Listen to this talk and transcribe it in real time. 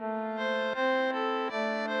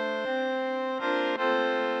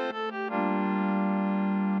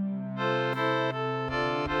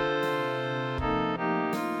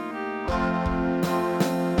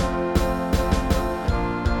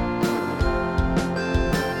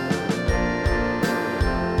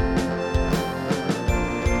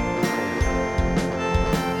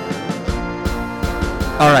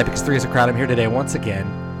All right, because 3 is a crowd. I'm here today once again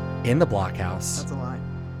in the Blockhouse. That's a lie.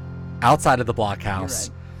 Outside of the Blockhouse.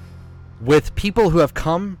 You're right. With people who have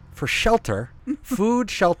come for shelter,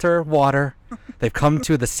 food, shelter, water. They've come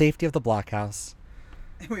to the safety of the Blockhouse.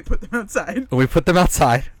 And we put them outside. And we put them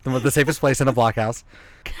outside, the safest place in a Blockhouse.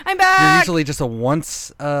 I'm back. You're usually just a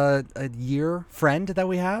once a year friend that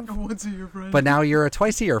we have. Once a year friend. But now you're a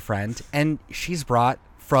twice a year friend. And she's brought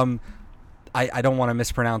from, I don't want to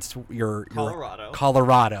mispronounce your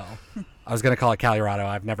Colorado. I was going to call it Colorado.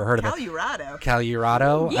 I've never heard of it.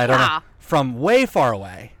 Colorado? Yeah. I don't know. From way far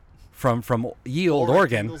away. From ye old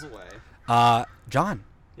Oregon. Away. John.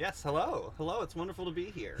 Yes, hello. Hello, it's wonderful to be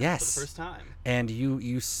here Yes. for the first time. And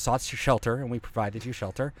you sought shelter, and we provided you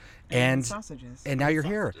shelter. And sausages. And now you're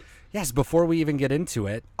here. Sausages. Yes, before we even get into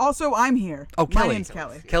it. Also, I'm here. Oh, Kelly. My name's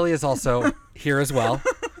Kelly. Kelly is also here as well.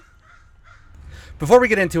 Before we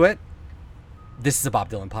get into it, this is a Bob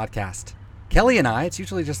Dylan podcast. Kelly and I, it's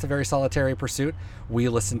usually just a very solitary pursuit. We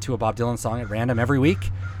listen to a Bob Dylan song at random every week.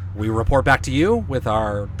 We report back to you with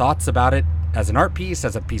our thoughts about it as an art piece,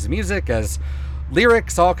 as a piece of music, as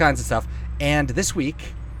lyrics, all kinds of stuff. And this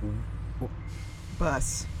week...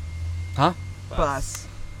 Bus. Huh? Bus.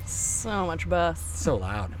 So much bus. So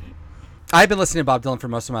loud. I've been listening to Bob Dylan for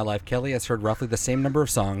most of my life. Kelly has heard roughly the same number of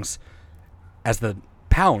songs as the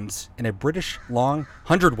pounds in a British long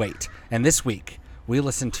hundredweight. And this week, we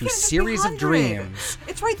listen to Series of Dreams.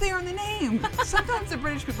 It's right there in the name. Sometimes the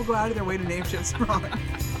British people go out of their way to name shit wrong.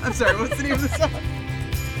 I'm sorry, what's the name of the song?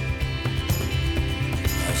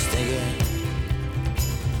 I was thinking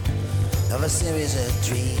of a series of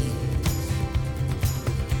dreams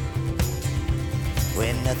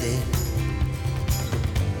where nothing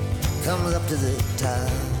comes up to the top.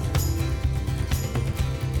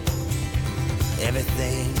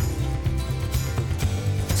 Everything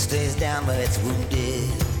stays down where it's wounded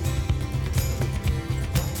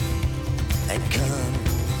and come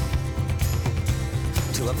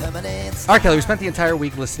to a permanent stop. All right, Kelly, we spent the entire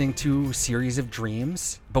week listening to Series of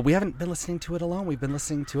Dreams, but we haven't been listening to it alone. We've been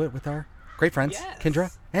listening to it with our great friends, Yes.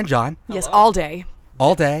 Kendra and John, Yes, all day.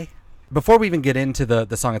 all day. Before we even get into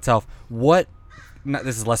the song itself,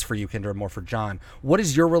 this is less for you, Kendra, more for John. What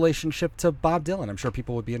is your relationship to Bob Dylan? I'm sure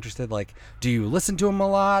people would be interested. Like, do you listen to him a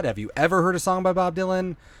lot? Have you ever heard a song by Bob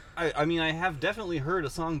Dylan? I mean, I have definitely heard a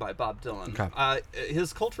song by Bob Dylan. Okay.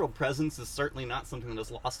 His cultural presence is certainly not something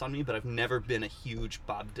that's lost on me, but I've never been a huge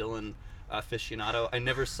Bob Dylan aficionado. I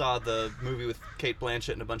never saw the movie with Kate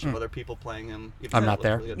Blanchett and a bunch of other people playing him. even I'm though it not looked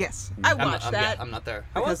there. really good. Yes. I watched that I'm not there.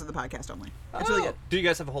 because of the podcast only. It's really good. Do you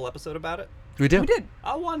guys have a whole episode about it? We do. We did.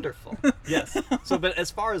 Oh, wonderful. Yes. So, but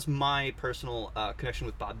as far as my personal connection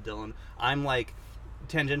with Bob Dylan, I'm like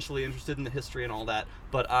tangentially interested in the history and all that,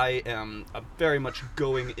 but I am very much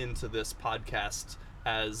going into this podcast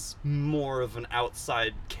as more of an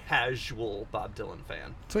outside casual Bob Dylan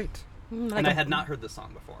fan. Sweet. And I had not heard this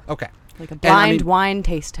song before. Okay. Like a And, I blind mean- wine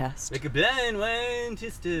taste test. Like a blind wine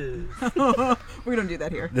testers. We don't do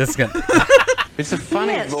that here. This is good. It's a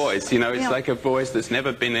funny voice, you know. It's like a voice that's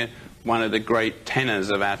never been one of the great tenors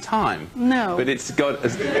of our time. No. But it's got a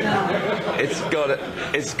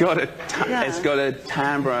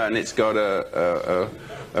timbre, and it's got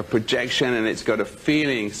a projection, and it's got a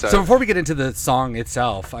feeling. So before we get into the song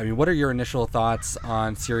itself, I mean, what are your initial thoughts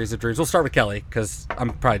on Series of Dreams? We'll start with Kelly, because I'm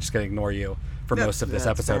probably just going to ignore you for most of this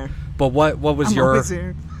that's episode. fair. But what was I'm your always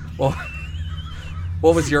here. well,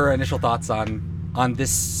 what was your initial thoughts on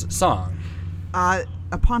this song?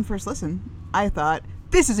 Upon first listen, I thought,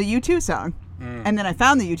 this is a U2 song. And then I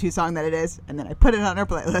found the U2 song that it is, and then I put it on our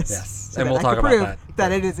playlist. Yes, So and that we'll I talk could about prove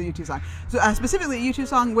that. it is a U2 song. So specifically a U2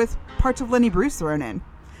 song with parts of Lenny Bruce thrown in.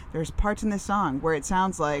 There's parts in this song where it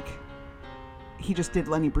sounds like he just did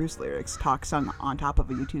Lenny Bruce lyrics, sung on top of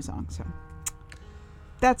a U2 song. So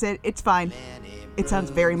that's it. It's fine. It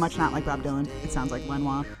sounds very much not like Bob Dylan. It sounds like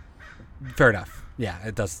Lenoir. Fair enough. Yeah,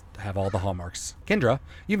 it does have all the hallmarks. Kendra,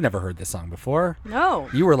 you've never heard this song before. No.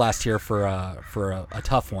 You were last here for a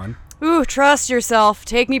tough one. Ooh, trust yourself.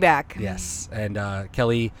 Take me back. Yes, and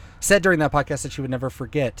Kelly said during that podcast that she would never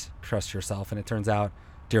forget Trust Yourself, and it turns out,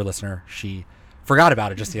 dear listener, she forgot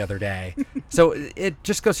about it just the other day. So it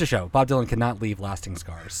just goes to show, Bob Dylan cannot leave lasting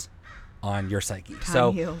scars on your psyche.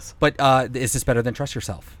 Time heals. But is this better than Trust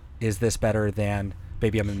Yourself? Is this better than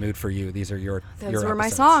Baby I'm in the Mood for You? These are your Those were my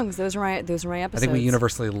episodes. songs. Those were my episodes. I think we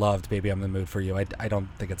universally loved Baby I'm in the Mood for You. I don't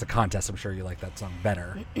think it's a contest. I'm sure you like that song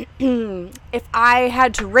better. If I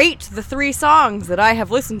had to rate the 3 songs that I have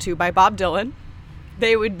listened to by Bob Dylan,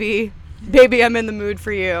 they would be Baby, I'm in the mood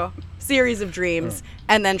for you, Series of Dreams,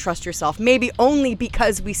 and then Trust Yourself. Maybe only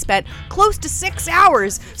because we spent close to 6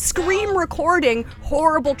 hours scream recording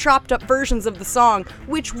horrible chopped up versions of the song,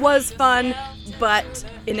 which was fun, but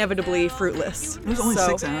inevitably fruitless. It was only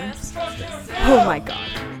 6 hours. Oh my god.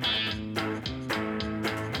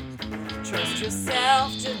 Trust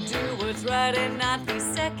yourself to do what's right and not be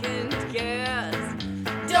second guessed.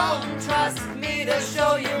 Don't trust me to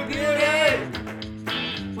show you beauty,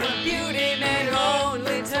 when beauty may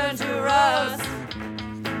only turn to rust.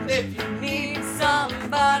 If you need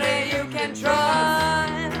somebody you can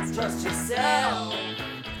trust yourself.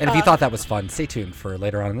 And if you thought that was fun, stay tuned for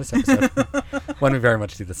later on in this episode when we very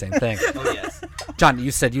much do the same thing. Oh, yes. John, you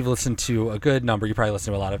said you've listened to a good number. You probably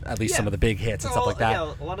listened to a lot of, at least some of the big hits and stuff like that.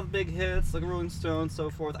 Yeah, a lot of the big hits, like Rolling Stones, so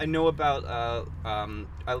forth. I know about, I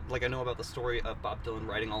know about the story of Bob Dylan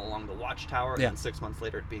writing All Along the Watchtower, Yeah. and 6 months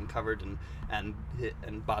later it being covered, and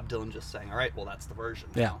Bob Dylan just saying, "All right, well that's the version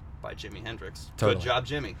Yeah. now," by Jimi Hendrix. Totally. Good job,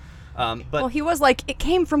 Jimmy. But Well, he was like, it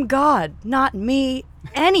came from God, not me,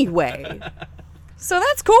 anyway. So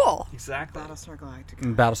that's cool. exactly. Battlestar Galactica.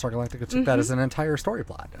 And Battlestar Galactica took that as an entire story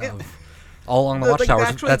plot of All Along the Like, Watchtower.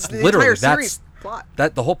 actually, That's the literally entire series plot.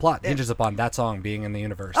 that the whole plot hinges upon that song being in the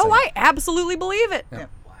universe. Oh, And- I absolutely believe it. Yeah.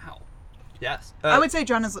 Wow. Yes. I would say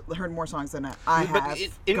John has heard more songs than I but have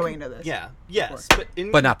in- going into this. Yeah. Yes.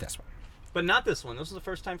 but not this one. But not this one. This was the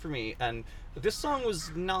first time for me, and this song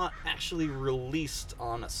was not actually released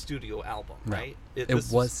on a studio album, right? It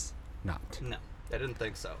This was not. No, I didn't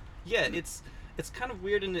think so. Yeah, it's kind of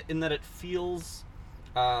weird in that it feels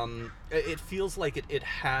like it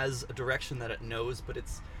has a direction that it knows, but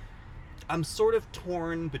I'm sort of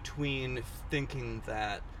torn between thinking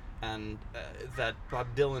that that Bob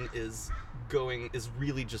Dylan is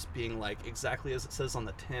really just being like exactly as it says on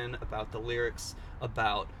the tin about the lyrics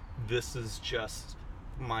about this is just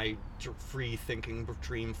my free thinking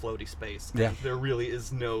dream floaty space. Yeah. And there really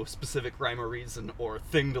is no specific rhyme or reason or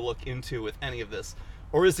thing to look into with any of this.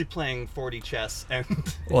 Or is he playing 4D chess and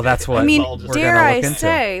Well, that's what I mean, all just- we're dare gonna I look into.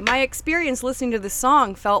 say, my experience listening to this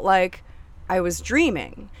song felt like I was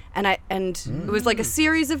dreaming, and it was like a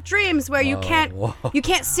series of dreams where you whoa.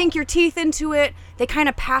 can't sink your teeth into it. They kind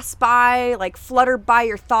of pass by, like flutter by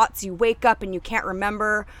your thoughts. You wake up and you can't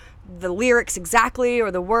remember the lyrics exactly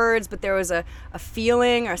or the words, but there was a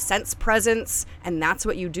feeling or a sense presence, and that's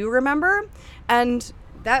what you do remember. And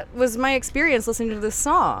that was my experience listening to this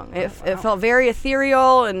song. It felt very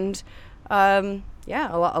ethereal and a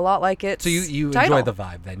lot like it. So you title. enjoy the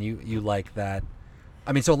vibe then. You like that.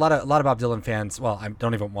 I mean, so a lot of Bob Dylan fans, well, I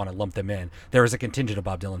don't even want to lump them in. There is a contingent of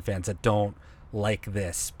Bob Dylan fans that don't like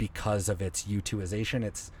this because of its U2ization.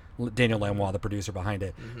 It's Daniel Lanois, the producer behind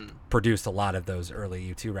it, produced a lot of those early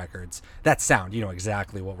U2 records. That sound, you know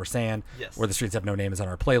exactly what we're saying. Yes. Where the Streets Have No Name is on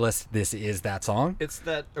our playlist. This is that song. It's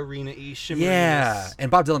that arena-y shimmery. Yeah, and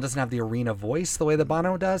Bob Dylan doesn't have the arena voice the way that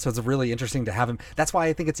Bono does, so it's really interesting to have him. That's why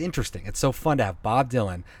I think it's interesting. It's so fun to have Bob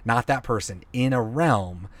Dylan, not that person, in a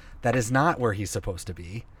realm that is not where he's supposed to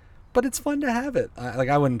be, but it's fun to have it.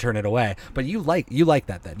 I wouldn't turn it away. But you like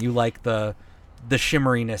that then. You like the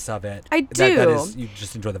shimmeriness of it. I That do. is, you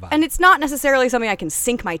just enjoy the vibe. And it's not necessarily something I can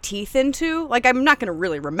sink my teeth into. Like, I'm not going to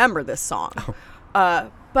really remember this song.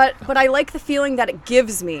 But I like the feeling that it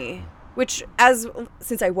gives me, which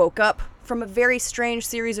since I woke up from a very strange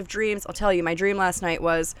series of dreams, I'll tell you, my dream last night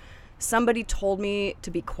was somebody told me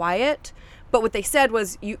to be quiet, but what they said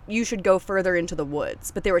was you should go further into the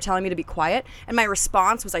woods, but they were telling me to be quiet, and my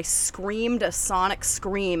response was I screamed a sonic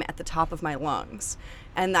scream at the top of my lungs,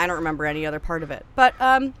 and I don't remember any other part of it. But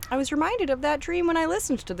I was reminded of that dream when I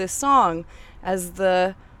listened to this song as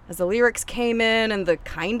the lyrics came in and the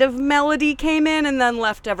kind of melody came in and then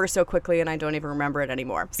left ever so quickly, and I don't even remember it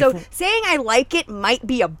anymore. So saying I like it might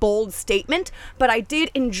be a bold statement, but I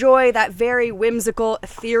did enjoy that very whimsical,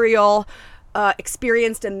 ethereal,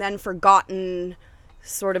 experienced and then forgotten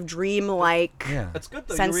sort of dreamlike yeah. That's good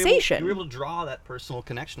though. sensation. You were able to draw that personal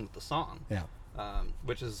connection with the song. Yeah.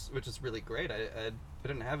 Which is really great. I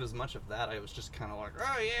didn't have as much of that. I was just kind of like,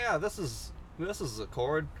 oh yeah, this is a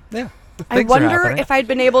chord. Yeah. I Things are wonder happening. if I'd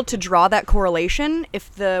been able to draw that correlation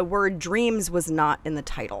if the word dreams was not in the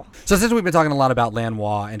title. So since we've been talking a lot about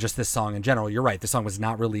Lanois and just this song in general, you're right. The song was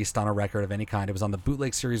not released on a record of any kind. It was on the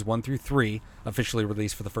Bootleg Series 1 through 3, officially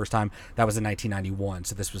released for the first time. That was in 1991.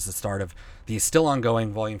 So this was the start of the still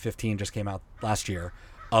ongoing Volume 15, just came out last year,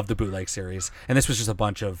 of the Bootleg Series. And this was just a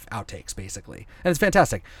bunch of outtakes, basically. And it's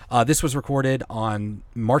fantastic. This was recorded on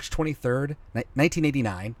March 23rd,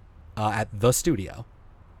 1989 at The Studio.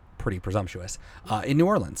 pretty presumptuous. In New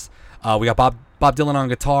Orleans, we got Bob Dylan on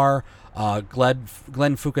guitar,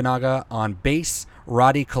 Glenn Fukunaga on bass,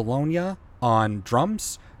 Roddy Colonia on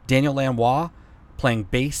drums, Daniel Lanois playing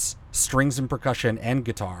bass, strings and percussion, and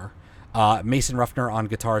guitar, Mason Ruffner on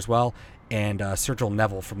guitar as well, and Sergio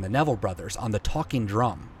Neville from the Neville Brothers on the talking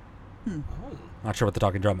drum. Not sure what the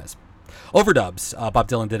talking drum is. Overdubs. Bob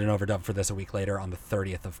Dylan did an overdub for this a week later on the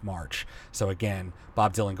 30th of March. So again,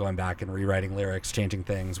 Bob Dylan going back and rewriting lyrics, changing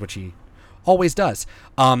things, which he always does.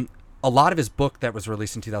 A lot of his book that was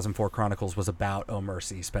released in 2004, Chronicles, was about Oh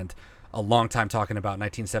Mercy. He spent a long time talking about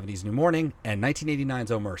 1970's New Morning and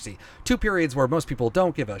 1989's Oh Mercy. Two periods where most people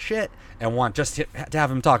don't give a shit and want just to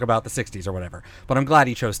have him talk about the 60s or whatever. But I'm glad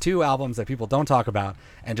he chose two albums that people don't talk about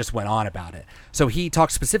and just went on about it. So he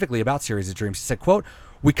talked specifically about Series of Dreams. He said, quote,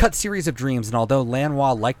 "We cut Series of Dreams, and although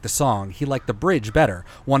Lanois liked the song, he liked the bridge better,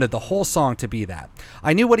 wanted the whole song to be that.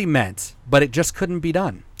 I knew what he meant, but it just couldn't be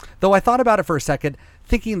done. Though I thought about it for a second,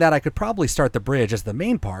 thinking that I could probably start the bridge as the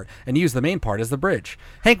main part and use the main part as the bridge.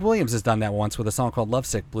 Hank Williams has done that once with a song called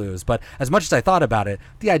Lovesick Blues, but as much as I thought about it,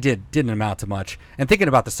 the idea didn't amount to much, and thinking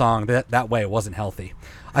about the song that way wasn't healthy.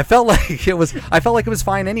 I felt like it was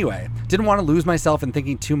fine anyway. Didn't want to lose myself in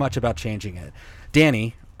thinking too much about changing it.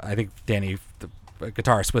 Danny, the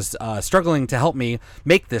guitarist, was struggling to help me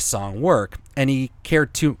make this song work, and he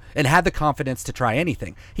cared too and had the confidence to try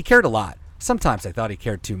anything. He cared a lot. Sometimes I thought he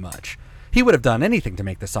cared too much. He would have done anything to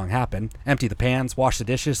make this song happen. Empty the pans, wash the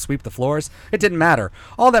dishes, sweep the floors. It didn't matter.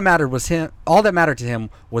 All that mattered to him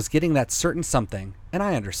was getting that certain something, and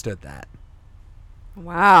I understood that."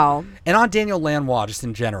 Wow. And on Daniel Lanois, just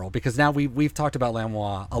in general, because now we've talked about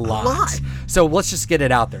Lanois a lot. So let's just get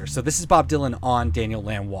it out there. So this is Bob Dylan on Daniel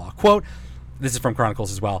Lanois. Quote, this is from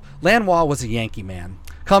Chronicles as well. "Lanois was a Yankee man.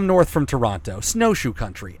 Come north from Toronto, snowshoe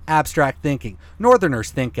country, abstract thinking.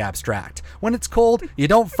 Northerners think abstract. When it's cold, you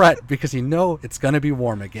don't fret because you know it's going to be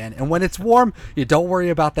warm again. And when it's warm, you don't worry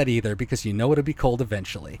about that either because you know it'll be cold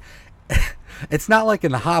eventually. It's not like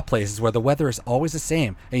in the hot places where the weather is always the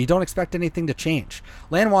same and you don't expect anything to change.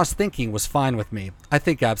 Lanois' thinking was fine with me. I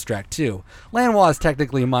think abstract too. Lanois is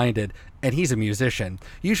technically minded, and he's a musician.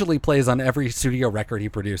 Usually plays on every studio record he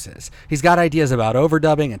produces. He's got ideas about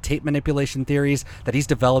overdubbing and tape manipulation theories that he's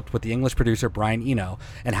developed with the English producer Brian Eno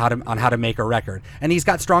and on how to make a record. And he's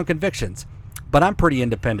got strong convictions. But I'm pretty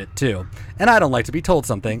independent too, and I don't like to be told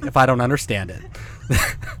something if I don't understand it."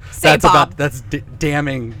 That's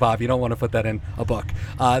damning, Bob. You don't want to put that in a book.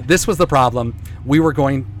 This was the problem we were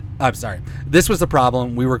going to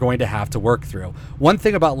have to work through. One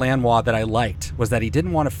thing about Lanois that I liked was that he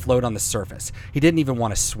didn't want to float on the surface. He didn't even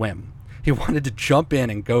want to swim. He wanted to jump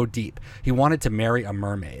in and go deep. He wanted to marry a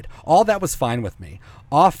mermaid. All that was fine with me.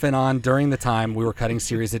 Off and on during the time we were cutting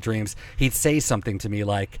Series of Dreams, he'd say something to me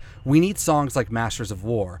like, "We need songs like Masters of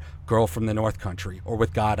War, Girl from the North Country, or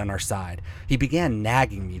With God on Our Side." He began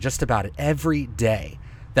nagging me just about it every day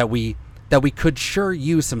that we could sure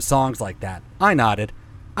use some songs like that. I nodded.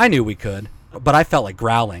 I knew we could, but I felt like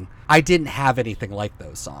growling. I didn't have anything like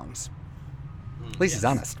those songs. At least he's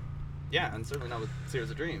honest. Yeah, and certainly not with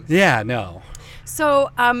Series of Dreams. Yeah, no. So,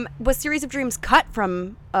 was Series of Dreams cut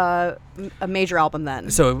from a major album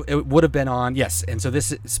then? So it would have been on, yes. And so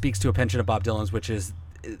this speaks to a penchant of Bob Dylan's, which is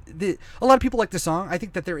a lot of people like the song. I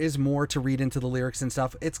think that there is more to read into the lyrics and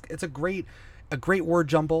stuff. It's a great word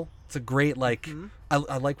jumble. It's a great I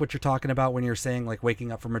like what you're talking about when you're saying like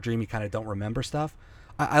waking up from a dream, you kind of don't remember stuff.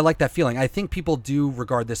 I like that feeling. I think people do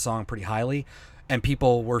regard this song pretty highly. And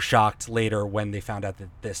people were shocked later when they found out that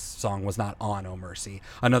this song was not on Oh Mercy.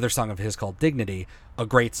 Another song of his called Dignity, a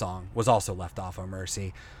great song, was also left off Oh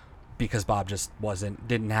Mercy because Bob just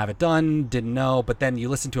didn't have it done, didn't know. But then you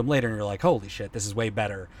listen to him later and you're like, holy shit, this is way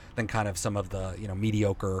better than kind of some of the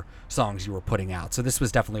mediocre songs you were putting out. So this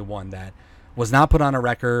was definitely one that was not put on a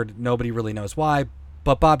record. Nobody really knows why.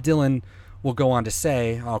 But Bob Dylan will go on to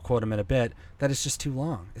say, I'll quote him in a bit, that it's just too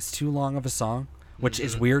long. It's too long of a song. Which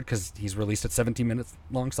is weird because he's released a 17 minutes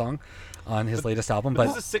long song on his latest album. But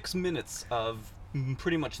this is 6 minutes of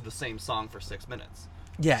pretty much the same song for 6 minutes.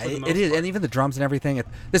 Yeah, it is. And even the drums and everything.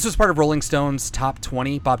 This was part of Rolling Stone's top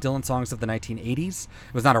 20 Bob Dylan songs of the 1980s.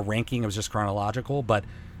 It was not a ranking. It was just chronological. But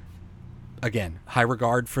again, high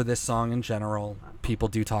regard for this song in general. People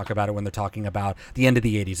do talk about it when they're talking about the end of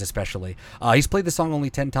the 80s especially. He's played the song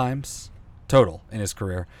only 10 times. Total in his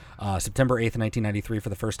career. September 8th, 1993 for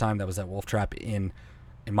the first time. That was at Wolf Trap in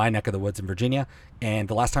my neck of the woods in Virginia. And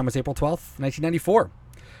the last time was April 12th, 1994.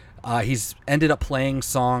 He's ended up playing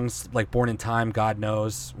songs like Born in Time, God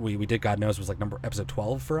Knows. We did God Knows was like episode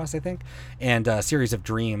 12 for us, I think. And Series of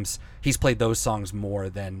Dreams. He's played those songs more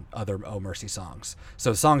than other Oh Mercy songs.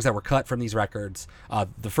 So songs that were cut from these records,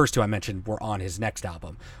 the first two I mentioned were on his next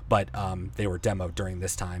album, but they were demoed during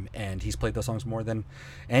this time. And he's played those songs more than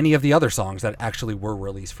any of the other songs that actually were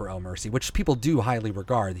released for Oh Mercy, which people do highly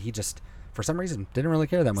regard. He just, for some reason, didn't really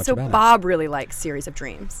care that much So about it. Bob really likes Series of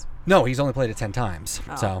Dreams. No, he's only played it 10 times.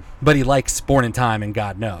 Oh. So, but he likes Born in Time and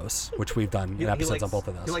God Knows, which we've done He episodes likes, on both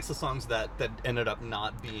of those. He likes the songs that ended up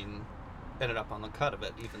not being ended up on the cut of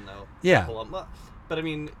it, even though Yeah. But I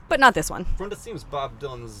mean, But not this one. from what it seems, Bob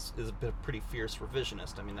Dylan is a pretty fierce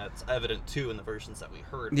revisionist. I mean, that's evident too in the versions that we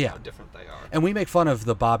heard. Yeah. How different they are. And we make fun of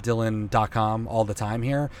the BobDylan.com all the time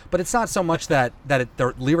here, but it's not so much that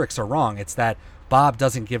their lyrics are wrong. It's that Bob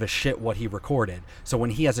doesn't give a shit what he recorded. So when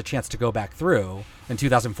he has a chance to go back through, in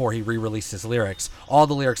 2004 he re-released his lyrics. All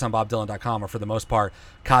the lyrics on BobDylan.com are for the most part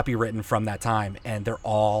copywritten from that time, and they're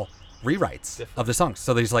all rewrites of the songs.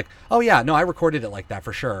 So he's like, oh yeah, no, I recorded it like that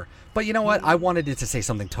for sure. But you know what? I wanted it to say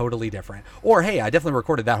something totally different. Or hey, I definitely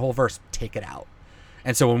recorded that whole verse. Take it out.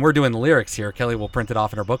 And so when we're doing the lyrics here, Kelly will print it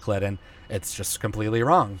off in her booklet, and it's just completely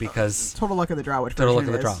wrong because Total luck of the draw. Which total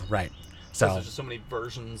version look at it the is. draw, right? So So there's just so many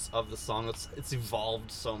versions of the song. It's evolved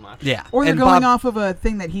so much. yeah, Or they're and going Bob, off of a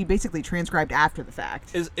thing that he basically transcribed after the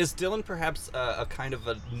fact. Is Dylan perhaps a kind of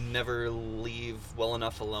a never leave well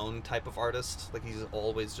enough alone type of artist? Like he's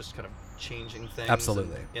always just kind of changing things.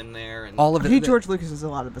 Absolutely. In there and all of it. He George Lucas is a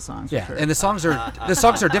lot of the songs. for Yeah, sure. and the songs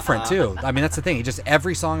are different too. I mean, that's the thing. He just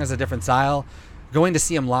every song has a different style. Going to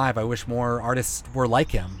see him live, I wish more artists were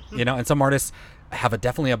like him. You know, and some artists have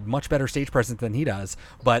definitely a much better stage presence than he does.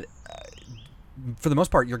 But for the most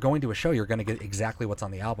part, you're going to a show, you're going to get exactly what's on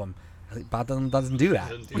the album. I think Bob Dylan doesn't do that.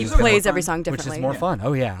 Doesn't do He that. plays more every fun. song Which differently. is more fun.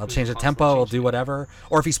 Oh yeah, I'll change the tempo. constantly I'll change do it. whatever.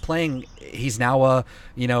 Or if he's playing, he's now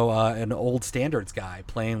an old standards guy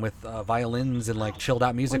playing with violins and like chilled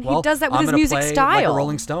out music. Well, he does that with I'm his gonna music play like a style.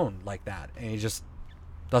 Rolling Stone like that, and he just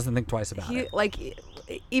doesn't think twice about He it. like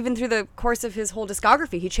even through the course of his whole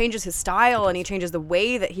discography, he changes his style and he changes the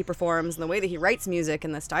way that he performs and the way that he writes music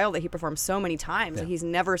and the style that he performs so many times. Yeah. Like, he's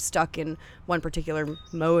never stuck in one particular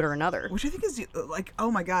mode or another. Which I think is like, oh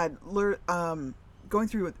my god, going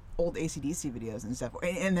through old AC/DC videos and stuff,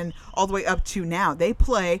 and then all the way up to now, they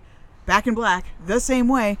play Back in Black the same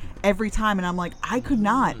way every time, and I'm like, I could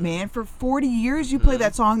not, man. For 40 years, you play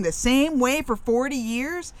that song the same way for 40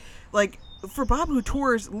 years, like for Bob, who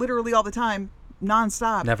tours literally all the time,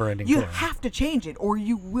 nonstop, Never-ending you tour. have to change it or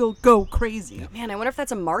you will go crazy. Man, I wonder if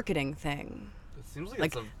that's a marketing thing. It seems like,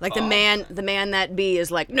 Like, it's a like Bob the man that be is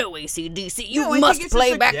like, no AC/DC, you No, I think must it's play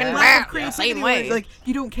just a Back Yeah. in lack Black of the creativity same where, way. like,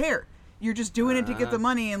 you don't care. You're just doing it to get the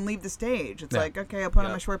money and leave the stage. It's Yeah. like, okay, I'll put on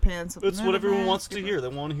Yeah. my short pants. It's what everyone wants to hear. They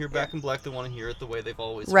want to hear Back in Black. They want to hear it the way they've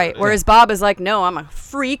always Right. heard it. Whereas Bob is like, no, I'm a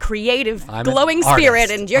free, creative, I'm an glowing artist.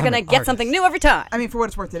 spirit, and you're I'm gonna an get something artist. new every time. I mean, for what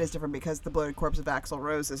it's worth, it is different because the bloated corpse of Axl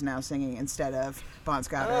Rose is now singing instead of Bon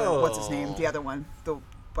Scott. Or what's his name? The other one. The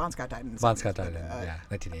Bon Scott died in the Bon 70s, Scott died in but,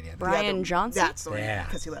 1980. I think. Brian Johnson? That's the one. Yeah.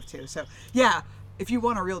 Because he left too. So yeah, if you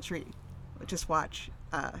want a real treat, just watch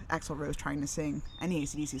Axl Rose trying to sing any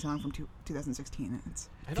AC/DC song from 2016. It's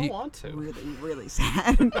I don't want to. really, really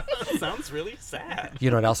sad. It sounds really sad. You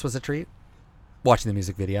know what else was a treat? Watching the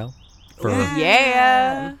music video for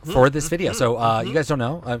Yeah. for this video. So you guys don't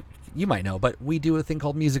know. You might know, but we do a thing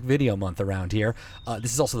called Music Video Month around here.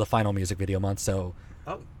 This is also the final music video month, so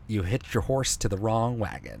Oh. you hitched your horse to the wrong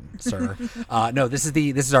wagon, sir. No, this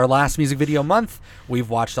is our last music video month. We've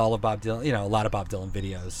watched all of Bob Dylan, a lot of Bob Dylan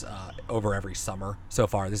videos over every summer so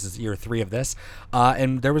far. This is year 3 of this,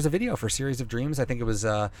 and there was a video for Series of Dreams. I think it was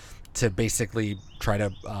to basically try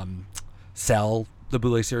to sell the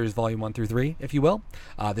Bootleg Series Volume 1 through 3, if you will.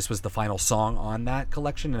 This was the final song on that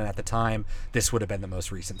collection, and at the time, this would have been the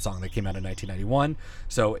most recent song that came out in 1991.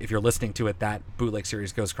 So if you're listening to it, that Bootleg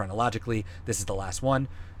Series goes chronologically. This is the last one.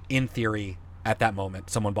 In theory, at that moment,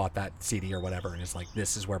 someone bought that CD or whatever, and it's like,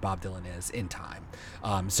 this is where Bob Dylan is in time.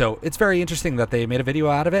 So it's very interesting that they made a video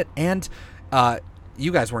out of it, and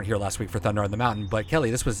you guys weren't here last week for Thunder on the Mountain, but Kelly,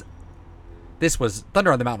 this was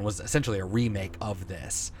Thunder on the Mountain was essentially a remake of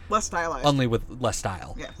this, Less stylized. only with less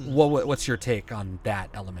style. Yeah. What's your take on that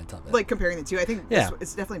element of it? Like comparing the two, I think Yeah.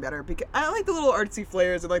 it's definitely better because I like the little artsy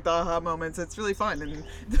flares and like the aha moments. It's really fun and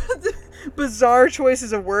the bizarre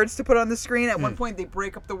choices of words to put on the screen. At one point, they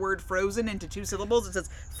break up the word "frozen" into 2 syllables. It says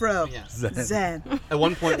 "fro Yeah. zen." At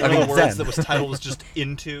one point, I one mean, of the words Zen. that was titled was just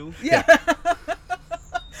 "into." Yeah.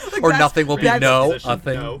 Or nothing will be That's no, Position, a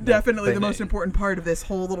thing. no. Definitely the thing. most important part of this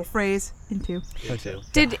whole little phrase. Into.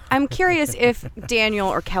 I'm curious if Daniel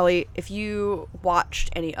or Kelly, if you watched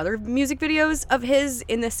any other music videos of his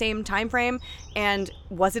in the same time frame, and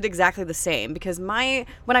was it exactly the same? Because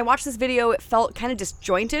when I watched this video, it felt kind of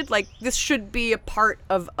disjointed. Like this should be a part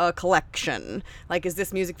of a collection. Like, is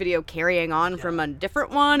this music video carrying on from a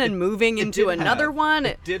different one and moving into another one?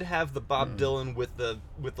 It did have the Bob Dylan with the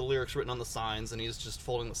lyrics written on the signs, and he's just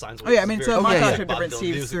folding the signs. Oh yeah, I mean, so yeah, montage yeah. of different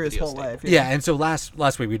Steves through his whole life. Yeah, and so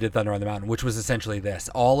last week we did Thunder on the Mountain, which was essentially this: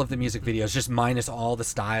 all of the music videos, just minus all the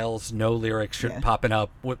styles, no lyrics popping up,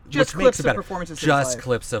 which Just makes clips it of better. performances from Just his life.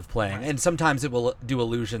 clips of playing, and sometimes it will do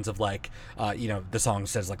illusions of like, the song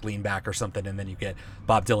says like "lean back" or something, and then you get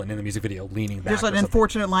Bob Dylan in the music video leaning back. There's or an something.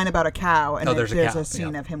 unfortunate line about a cow, and Oh, then there's there's a cow, a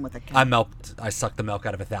scene yeah. of him with a cow. I sucked the milk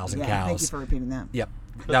out of 1,000 yeah, cows. thank you for repeating that. Yep.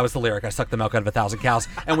 That was the lyric. I sucked the milk out of 1,000 cows.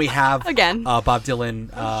 And we have Again. Bob Dylan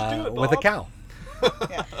do it, with a Bob. cow.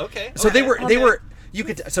 Okay. So they okay. were you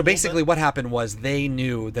could so basically what happened was they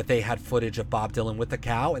knew that they had footage of Bob Dylan with the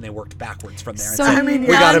cow and they worked backwards from there. And So, said, I mean, we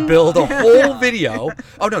got to none- build a whole video.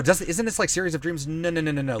 Oh no, isn't this like Series of Dreams? No.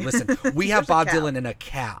 Listen, we have Bob cow. Dylan and a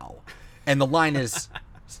cow. And the line is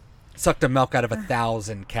sucked the milk out of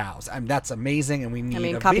 1,000 cows. I mean, that's amazing, and we need. I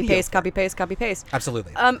mean, a copy video paste, for copy it. paste, copy paste.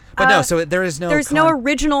 Absolutely. But no, so there is no. There's no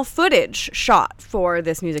original footage shot for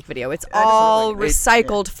this music video. It's all like-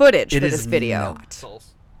 recycled footage It for is this video. not. It's all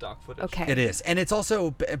stock footage. Okay. It is, and it's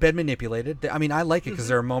also been manipulated. I mean, I like it because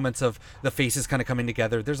there are moments of the faces kind of coming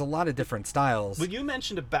together. There's a lot of different styles. Well, you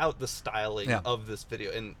mentioned about the styling Yeah. of this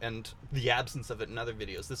video and the absence of it in other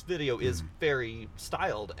videos. This video is very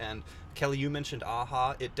styled, and Kelly, you mentioned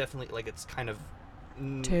Aha. It definitely like it's kind of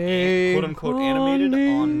quote unquote animated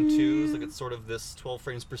on twos. Like it's sort of this 12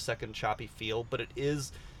 frames per second choppy feel, but it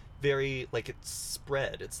is very like it's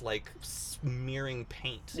spread. It's like smearing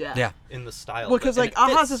paint. Yeah. In the style. Well, of it, because and like it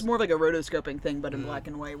Aha's fits. is more like a rotoscoping thing, but in black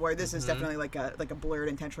and white. Where this is definitely like a blurred,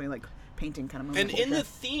 intentionally like painting kind of movement. And in the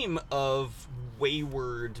theme of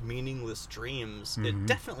wayward, meaningless dreams, it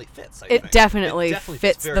definitely fits. I think. It definitely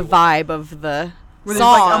fits very the well. vibe of the where there's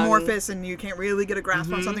song. like amorphous, and you can't really get a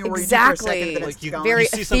grasp on something. Or you do for a second, Exactly. then Like it's you, gone. Very you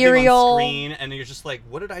see ethereal. something on screen, and you're just like,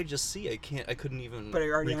 "What did I just see? I couldn't even." But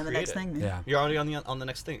you're already on the recreate next it. thing. Then. Yeah. You're already on the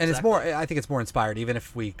next thing. And it's exactly. more. I think it's more inspired. Even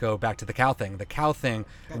if we go back to the cow thing,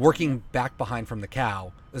 working back behind from the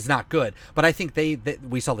cow is not good. But I think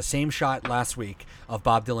we saw the same shot last week of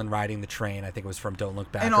Bob Dylan riding the train. I think it was from Don't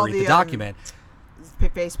Look Back And or all Read the the, Document.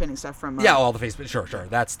 Face painting stuff from. Yeah, all the face. Sure.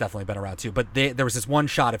 That's definitely been around too. But there was this one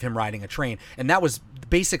shot of him riding a train, and that was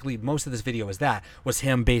basically most of this video was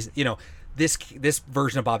him. This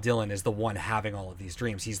version of Bob Dylan is the one having all of these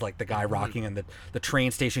dreams. He's like the guy rocking in the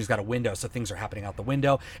train station. He's got a window, so things are happening out the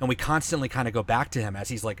window, and we constantly kind of go back to him as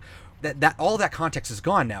he's like that. All that context is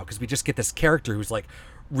gone now because we just get this character who's like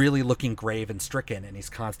really looking grave and stricken, and he's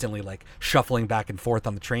constantly like shuffling back and forth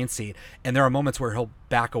on the train seat. And there are moments where he'll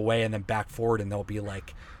back away and then back forward, and there'll be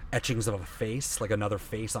like etchings of a face, like another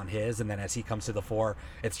face on his, and then as he comes to the fore,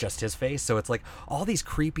 it's just his face. So it's like all these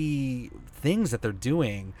creepy things that they're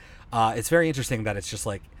doing. It's very interesting that it's just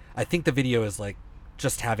like, I think the video is like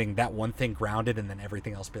just having that one thing grounded and then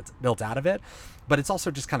everything else built out of it. But it's also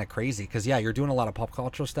just kind of crazy because, yeah, you're doing a lot of pop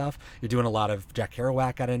culture stuff. You're doing a lot of Jack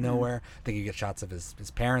Kerouac out of nowhere. I think you get shots of his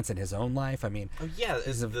parents and his own life. I mean, Oh yeah,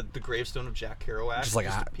 is the gravestone of Jack Kerouac just like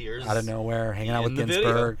appears out of nowhere, hanging out with in the video.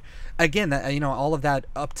 Ginsberg. Again, that, all of that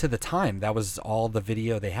up to the time, that was all the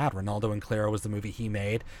video they had. Ronaldo and Clara was the movie he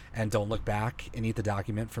made, and Don't Look Back and Eat the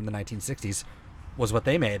Document from the 1960s was what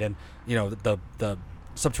they made. And the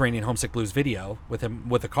Subterranean Homesick Blues video with him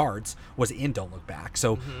with the cards was in Don't Look Back.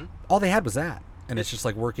 So all they had was that, and it's just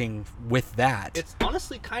like working with that. It's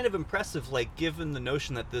honestly kind of impressive, like given the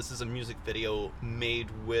notion that this is a music video made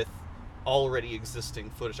with already existing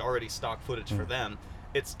footage, already stock footage for them.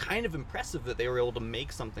 It's kind of impressive that they were able to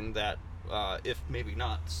make something that, if maybe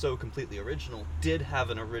not so completely original, did have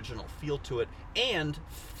an original feel to it and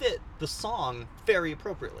fit the song very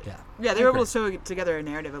appropriately. Yeah, they were able to sew together a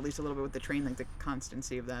narrative at least a little bit with the train, like the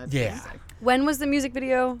constancy of that. Yeah. It's like- When was the music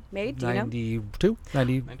video made? Do you know? 92,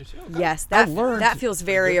 90. 92. Okay. Yes, I that learned- that feels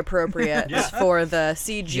very appropriate for the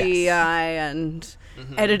CGI and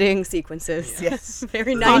editing sequences. Yes.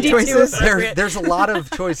 Very Song 92 choices. appropriate. There's a lot of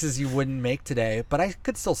choices you wouldn't make today, but I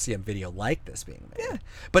could still see a video like this being made. Yeah.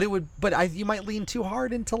 But you might lean too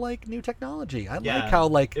hard into like new technology. I Yeah. like how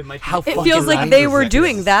like It might be- how It fucking feels like they were 90s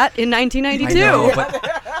doing that in 1992. I know, but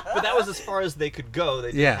But that was as far as they could go. They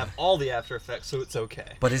didn't Yeah. have all the After Effects, so it's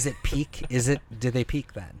okay. but is it peak? Did they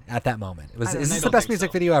peak then at that moment? Is I this the don't best think music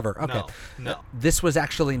so. video ever? Okay. No. This was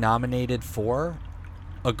actually nominated for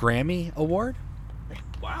a Grammy award.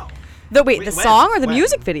 Wow. The Wait, when? song or the When?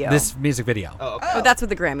 music video? This music video. Oh, okay. Oh, that's what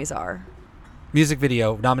the Grammys are. Music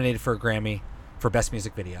video nominated for a Grammy for Best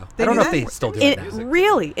Music Video. They I don't do know if that? they still do It, it now.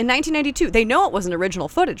 really? In 1992. They know it wasn't original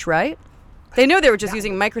footage, right? They know they were just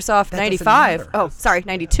using Microsoft that doesn't 95. matter. Oh, sorry,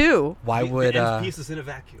 92. Why The would... end piece is in a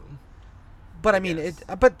vacuum. but I mean, guess.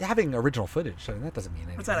 but having original footage, I mean, that doesn't mean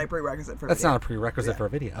anything. That's not a prerequisite for. That's video. not a prerequisite for a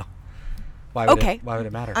video. Why would Okay. why would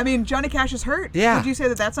it matter? I mean, Johnny Cash is hurt. Yeah. Would you say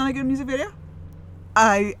that that's not a good music video?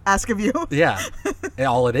 I ask of you. yeah. And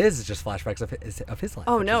all it is just flashbacks of his life.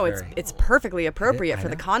 Oh which no, is very- it's perfectly appropriate I for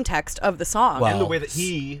the know. context of the song. Well, And the way that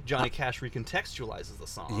Johnny Cash, recontextualizes the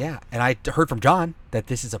song. Yeah, and I heard from John that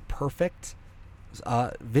this is a perfect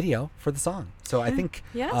video for the song. So I think,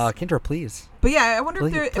 Yes. Kendra, please. But yeah, I wonder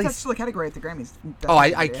Please- if please. that's still a category at the Grammys. Oh,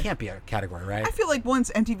 I can't be a category, right? I feel like once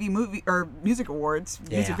MTV Movie or Music Awards,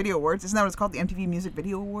 Music Yeah. Video Awards, isn't that what it's called? The MTV Music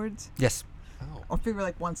Video Awards. Yes. I figure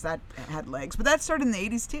like once that had legs, but that started in the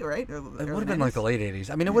 '80s too, right? It would have been like the late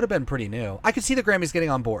 80s. I mean, it would have been pretty new. I could see the Grammys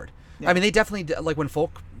getting on board. I mean, they definitely, like when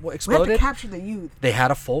folk We have to exploded, capture the youth. they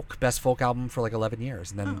had a best folk album for like 11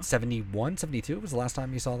 years. And then 71, 72 was the last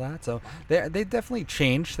time you saw that. So they definitely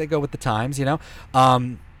changed. They go with the times, you know.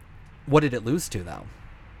 What did it lose to, though?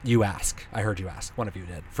 You ask. I heard you ask. One of you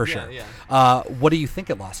did, for sure. Yeah. What do you think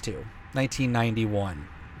it lost to? 1991.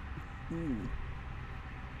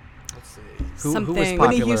 Let's see. Who was Something- popular?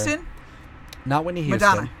 Whitney Houston. Not Whitney Houston.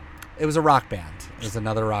 Madonna. It was a rock band. It was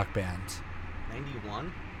another rock band.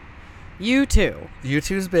 91? You too.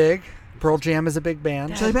 U2's big. Pearl Jam is a big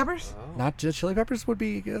band. Chili Peppers. Not just Chili Peppers would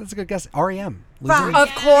be. That's a good guess. REM. Fuck.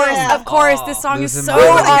 Of course, this song is Losing so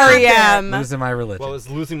my religion. REM. Losing My Religion. What was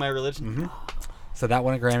Losing My Religion? So that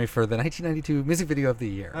won a Grammy for the 1992 Music Video of the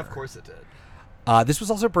Year. Of course it did. This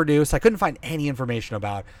was also produced. I couldn't find any information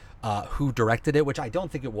about who directed it, which I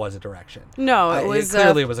don't think it was a direction. No, it was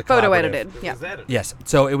clearly it was a photo collaborative. edited. It Yeah. was edited. Yes.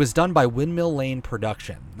 So it was done by Windmill Lane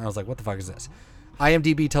Production. And I was like, what the fuck is this?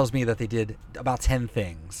 IMDb tells me that they did about 10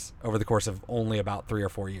 things over the course of only about 3 or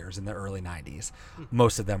 4 years in the early 90s.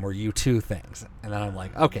 Most of them were U2 things. And then I'm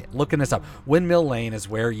like, okay, looking this up. Windmill Lane is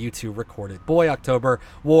where U2 recorded Boy, October,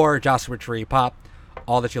 War, Joshua Tree, Pop,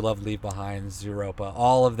 All That You Love, Leave Behind, Zooropa.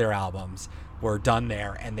 All of their albums were done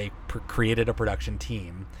there, and they created a production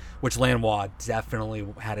team, which Lanois definitely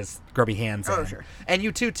had his grubby hands in. Oh, sure. And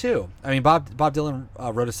U2 too. I mean, Bob Dylan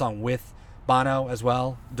wrote a song with Bono as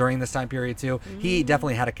well during this time period too. He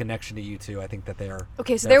definitely had a connection to U2. I think that they are.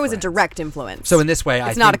 Okay, so they're there was a friends. direct influence. So in this way,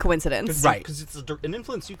 it's I not a think- coincidence. Right. Because it's an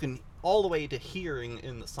influence you can all the way to hearing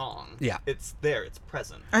in the song. Yeah. It's there. It's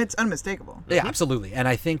present. It's unmistakable. Yeah, absolutely. And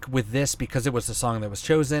I think with this, because it was the song that was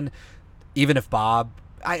chosen, even if Bob,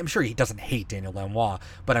 I'm sure he doesn't hate Daniel Lanois,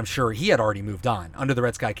 but I'm sure he had already moved on. Under the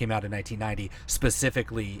Red Sky came out in 1990,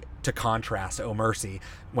 specifically to contrast Oh Mercy,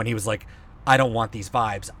 when he was like, I don't want these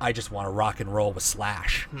vibes. I just want to rock and roll with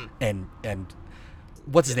Slash. And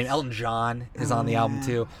what's his name? Elton John is on the album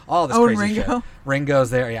too. All this Oh, and crazy Ringo? shit. Ringo's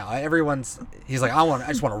there. Yeah, he's like, I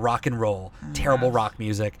just want to rock and roll. Terrible rock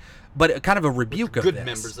music. But kind of a rebuke of Good this.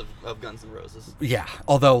 members of Guns N' Roses. Yeah,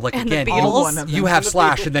 although like And the again, Beatles. All one of you them. have And the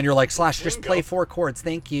Slash, Beatles. and then you're like, Slash, just Ringo. play 4 chords,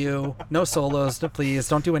 thank you. No solos, no, please,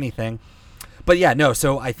 don't do anything. But yeah, no.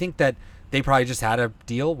 So I think that they probably just had a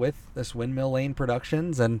deal with this Windmill Lane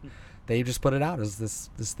Productions, and they just put it out as this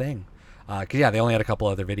thing. Because yeah, they only had a couple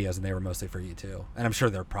other videos, and they were mostly for U2, and I'm sure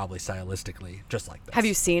they're probably stylistically just like this. Have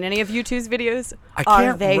you seen any of U2's videos? I Are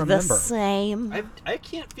can't they remember. the same? I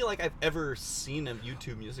can't feel like I've ever seen a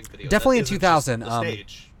YouTube music video. Definitely that in isn't just 2000, a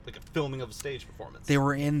stage, like a filming of a stage performance. They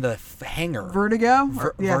were in the hangar. Vertigo.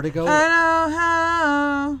 Yeah. Vertigo? I know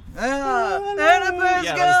how.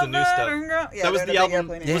 Yeah, that was the new stuff. Yeah, that was they're the big album.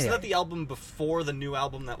 airplane. Yeah, Wasn't yeah. that the album before the new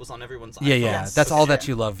album that was on everyone's iPhones? Yeah, yeah. Yes. That's all Yeah. that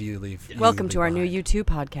you love, you leave. you Welcome leave to our new behind. U2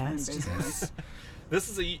 podcast. This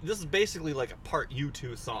is basically like a part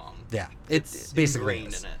U2 song. Yeah, It's it basically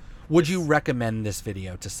ingrained is. in it. Would you recommend this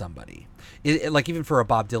video to somebody? Like even for a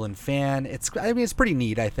Bob Dylan fan, it's pretty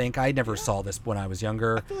neat. I think I never saw this when I was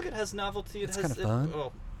younger. I feel like it has novelty. It It's has kinda fun.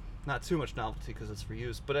 Well, not too much novelty because it's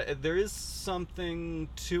reused, but there is something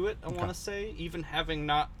to it. I want to say, even having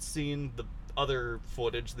not seen the other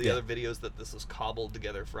footage, the Yeah. other videos that this is cobbled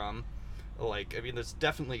together from. Like, I mean, there's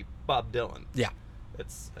definitely Bob Dylan. Yeah,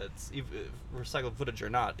 It's recycled footage or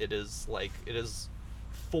not. It is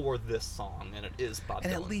for this song, and it is Bob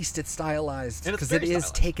and Dylan. at least it's stylized And it's because it very is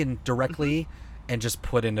stylized. taken directly and just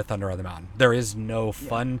put into Thunder on the Mountain. There is no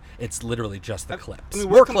fun. It's literally just the clips. I mean,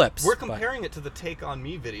 More clips. We're but- comparing it to the Take on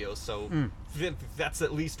Me video, so that's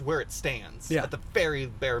at least where it stands. Yeah. At the very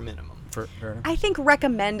bare minimum. I think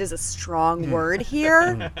recommend is a strong word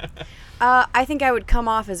here. I think I would come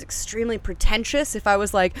off as extremely pretentious if I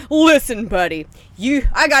was like, listen, buddy,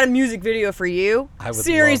 I got a music video for you. I would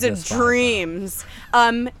Series love of this vibe, Dreams.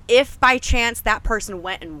 If by chance that person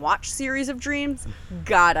went and watched Series of Dreams,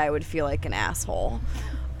 God, I would feel like an asshole.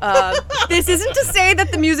 This isn't to say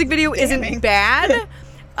that the music video isn't bad.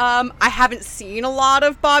 I haven't seen a lot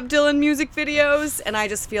of Bob Dylan music videos, and I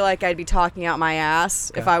just feel like I'd be talking out my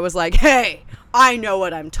ass if I was like, hey, I know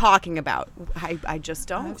what I'm talking about. I just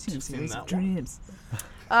don't. I've seen Series that of Dreams.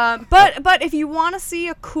 But if you want to see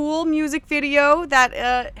a cool music video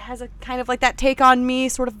that has a kind of like that Take On Me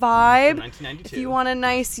sort of vibe, 1992. if you want a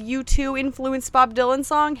nice U2 influenced Bob Dylan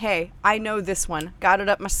song, hey, I know this one. Got it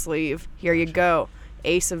up my sleeve. Here you go.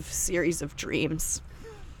 Ace of Series of Dreams.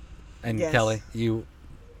 And Yes. Kelly,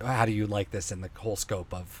 how do you like this in the whole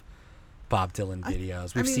scope of Bob Dylan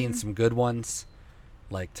videos? We've seen mean- some good ones,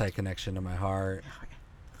 like Tight Connection to My Heart.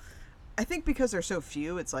 I think because they're so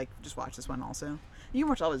few, it's like, just watch this one also. You can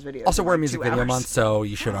watch all his videos. Also, in, we're like, Music 2 Video hours. Month, so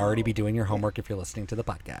you should already be doing your homework if you're listening to the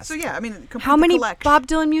podcast. So yeah, I mean, complete How the many collection. Bob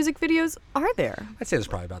Dylan music videos are there? I'd say there's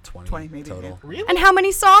probably about 20, maybe, total. yeah. Really? And how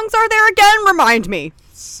many songs are there again? Remind me.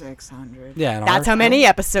 600. Yeah, and That's how many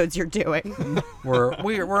episodes you're doing.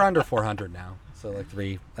 we're under 400 now, so like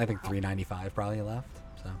 395 probably left.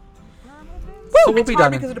 So so we'll It's be hard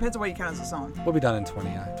done. because it depends on what you count as a song. We'll be done in 20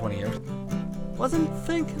 years. Wasn't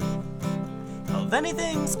thinking of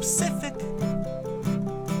anything specific.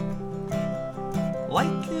 Like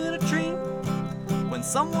in a dream, when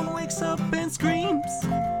someone wakes up and screams.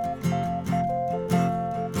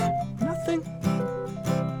 Nothing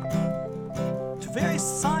too very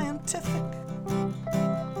scientific.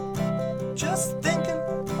 Just thinking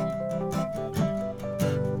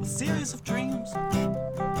a series of dreams.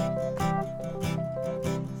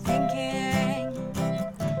 Thinking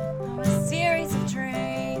of a series of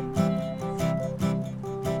dreams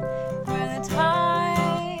where the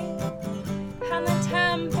time and the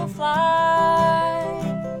tempo fly,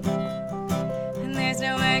 and there's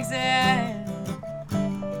no exit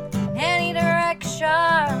in any direction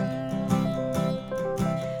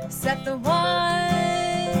except the one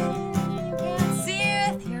you can't see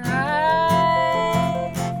with your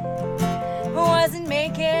eyes. Wasn't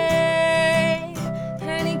making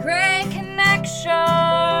any great connection,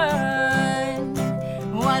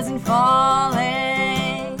 wasn't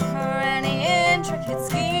falling for any intricate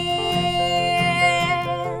scheme,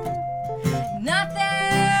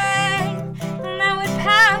 nothing that would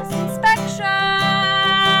pass inspection,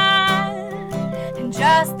 and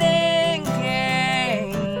just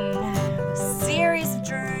thinking a series of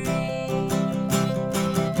dreams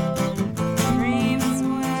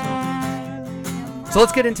when So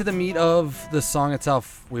let's get into the meat of the song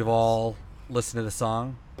itself. We've all listened to the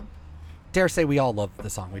song. Dare say we all love the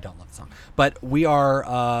song. We don't love the song, but we've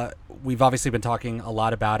obviously been talking a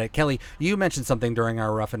lot about it. Kelly, you mentioned something during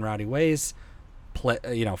our Rough and Rowdy Ways,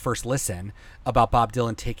 first listen about Bob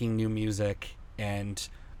Dylan taking new music and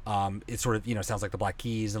it sort of sounds like the Black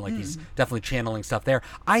Keys and like he's definitely channeling stuff there.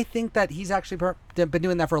 I think that he's actually been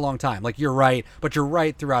doing that for a long time. Like you're right, but you're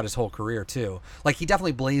right throughout his whole career too. Like he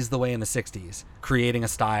definitely blazed the way in the '60s, creating a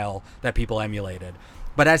style that people emulated.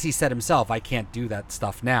 But as he said himself, I can't do that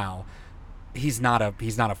stuff now. He's not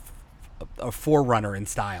a forerunner in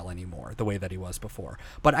style anymore the way that he was before.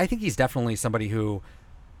 But I think he's definitely somebody who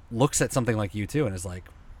looks at something like U2 and is like,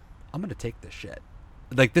 I'm going to take this shit.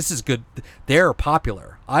 Like, this is good. They're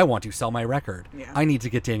popular. I want to sell my record. Yeah. I need to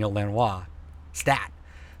get Daniel Lanois stat.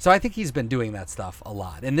 So I think he's been doing that stuff a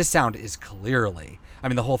lot. And this sound is clearly,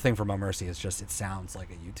 the whole thing from Oh Mercy is just, it sounds like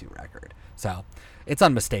a U2 record. So it's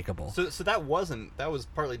unmistakable. So that was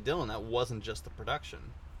partly Dylan. That wasn't just the production.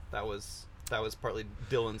 That was partly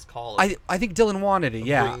Dylan's call. I think Dylan wanted it,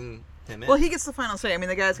 yeah. Bringing him in. Well, he gets the final say. I mean,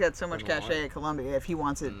 the guy's got so much Wouldn't want cachet at Columbia. If he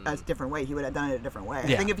wants it a different way, he would have done it a different way.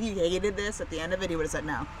 Yeah. I think if he hated this at the end of it, he would have said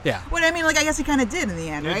no. Yeah. Well, I mean, I guess he kind of did in the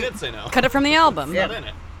end, he right? did say no. Cut it from the album. Not in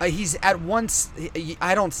it. He's at once.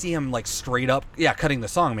 I don't see him like straight up. Yeah, cutting the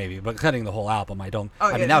song maybe, but cutting the whole album, I don't. Oh,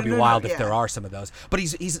 I mean, yeah, that would be no, wild yeah. if there are some of those. But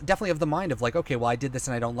he's definitely of the mind of like, okay, well, I did this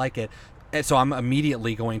and I don't like it, and so I'm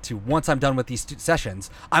immediately going to, once I'm done with these sessions,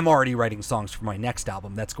 I'm already writing songs for my next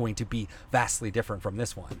album that's going to be vastly different from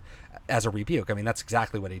this one, as a rebuke. I mean, that's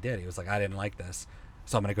exactly what he did. He was like, I didn't like this,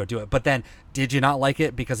 so I'm going to go do it. But then, did you not like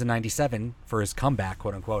it because in '97, for his comeback,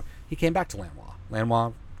 quote unquote, he came back to Lanois.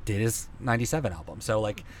 Lanois did his '97 album. So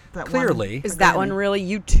like, That clearly, Is that one really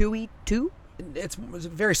U2-y too? it's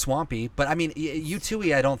very swampy, but I mean,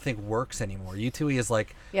 U2E I don't think works anymore. U2E is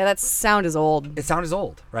like, Yeah, that sound is old. it sound is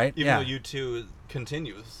old, right? Even yeah. though U2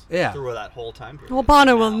 continues Yeah. through that whole time period. Well,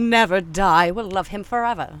 Bono will Now. never die. We'll love him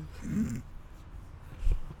forever.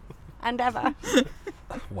 And ever.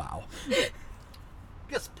 Wow. I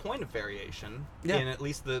guess point of variation Yeah. in at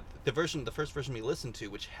least the first version we listened to,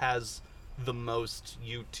 which has the most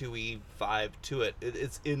U2E vibe to it.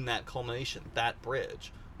 It's in that culmination, that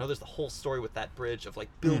bridge. No, there's the whole story with that bridge of like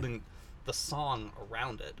building the song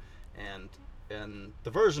around it, and the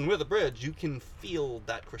version with a bridge, you can feel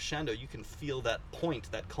that crescendo, you can feel that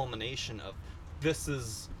point, that culmination of this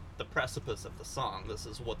is the precipice of the song. This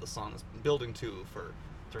is what the song has been building to for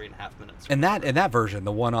 3.5 minutes. And that version,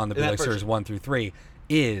 the one on the In that Bootleg Series version. 1 through 3,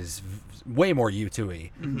 is way more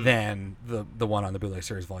U2E than the one on the Bootleg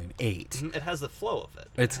Series Volume 8. It has the flow of it.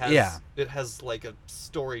 It's- it has, yeah. It has like a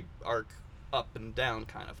story arc up and down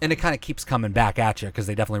kind of. And it kind of keeps coming back at you because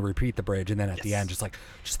they definitely repeat the bridge, and then at the Yes. end, just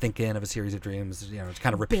thinking of a series of dreams, it's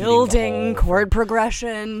kind of repeating the Building, whole- chord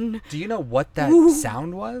progression. Do you know what that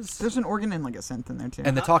sound was? There's an organ and like a synth in there too.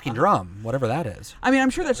 And the talking drum, whatever that is. I mean, I'm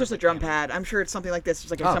sure that's just a drum pad. I'm sure it's something like this.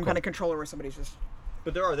 It's like Oh, some cool. kind of controller where somebody's just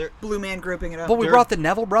But there blue man grouping it up. But we There- brought the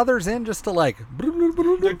Neville brothers in just to like.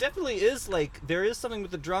 there definitely is there is something with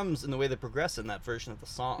the drums and the way they progress in that version of the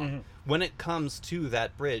song. When it comes to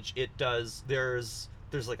that bridge, it does. There's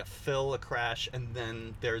like a fill, a crash, and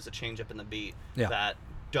then there's a change up in the beat Yeah. that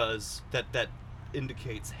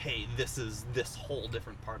indicates, hey, this is this whole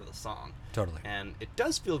different part of the song. Totally. And it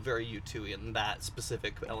does feel very U2 in that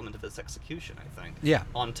specific element of its execution, I think. Yeah.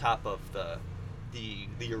 On top of the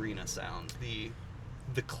arena sound, the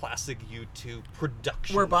classic U2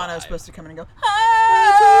 production. where Bono's vibe. supposed to come in and go,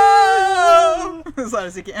 "Ah!" as loud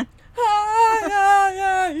as he can.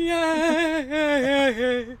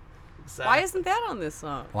 Exactly. Why isn't that on this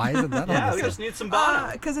song? Why isn't that Yeah, on we this? just need some Bono.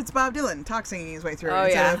 Because it's Bob Dylan talk singing his way through Oh,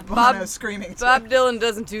 instead yeah. of Bono Bob- screaming. Bob Dylan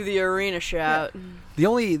doesn't do the arena shout. The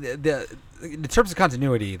only the in terms of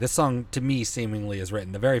continuity, this song to me seemingly is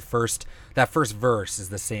written. That first verse is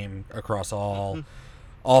the same across all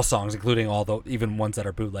songs, including even ones that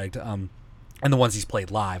are bootlegged, and the ones he's played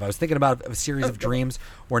live. I was thinking about a series of dreams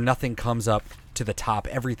where nothing comes up to the top,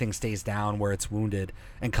 everything stays down where it's wounded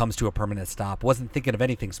and comes to a permanent stop. Wasn't thinking of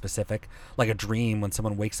anything specific, like a dream when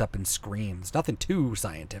someone wakes up and screams. Nothing too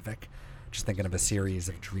scientific. Just thinking of a series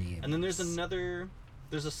of dreams. And then there's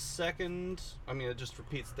a second. I mean, it just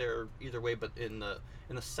repeats there either way. But in the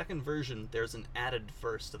second version, there's an added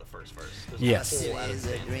verse to the first verse. There's Yes. a whole added Is a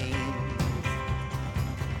stanza. dream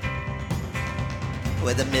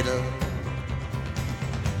where the middle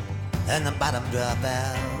and the bottom drop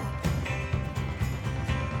out,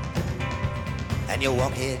 and you're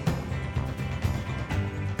walking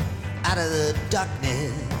out of the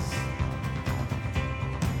darkness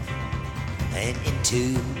and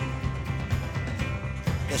into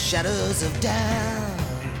the shadows of down.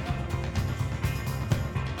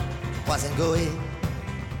 Wasn't going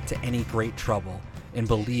to any great trouble in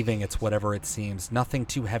believing it's whatever it seems. Nothing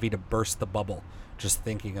too heavy to burst the bubble. Just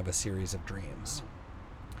thinking of a series of dreams.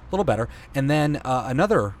 A little better. And then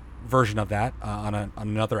another version of that on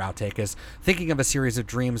another outtake is thinking of a series of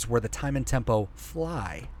dreams where the time and tempo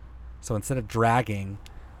fly. So instead of dragging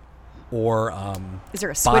or Is there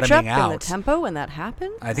a switch up bottoming in the out, tempo when that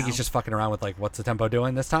happens? I think he's just fucking around with like, what's the tempo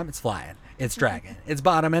doing this time? It's flying. It's dragging. It's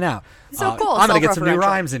bottoming out. So cool, I'm gonna get some new self-referential.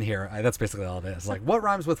 rhymes in here. That's basically all it is. Like, what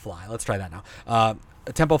rhymes with fly? Let's try that now.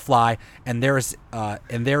 A tempo fly, and there's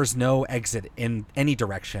no exit in any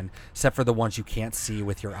direction except for the ones you can't see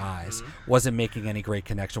with your eyes. Wasn't making any great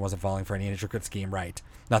connection. Wasn't falling for any intricate scheme. Right.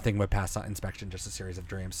 Nothing would pass on inspection. Just a series of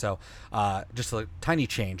dreams. So, just a tiny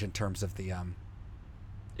change in terms of the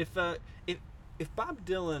If Bob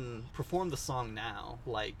Dylan performed the song now,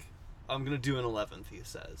 like I'm gonna do an 11th, he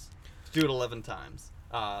says, do it 11 times.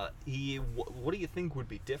 What do you think would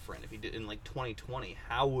be different if he did in like 2020?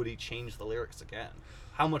 How would he change the lyrics again?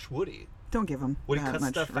 How much would he? Don't give him Would he that cut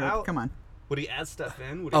much stuff rope. out? Come on. Would he add stuff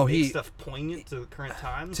in? Would Oh, he make he- stuff poignant to the current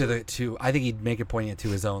times? I think he'd make it poignant to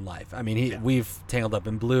his own life. I mean, we've Tangled Up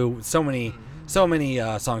in Blue, so many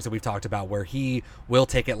songs that we've talked about where he will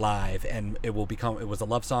take it live and it was a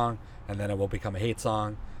love song, and then it will become a hate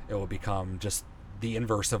song. It will become just the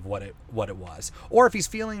inverse of what it was. Or if he's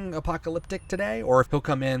feeling apocalyptic today, or if he'll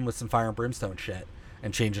come in with some fire and brimstone shit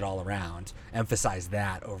and change it all around, emphasize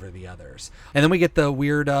that over the others. And then we get the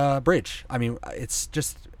weird bridge. I mean, it's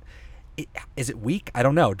just... is it weak? I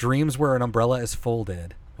don't know. Dreams where an umbrella is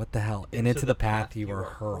folded. What the hell? And into the path you are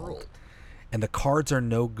hurled. and the cards are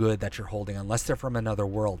no good that you're holding unless they're from another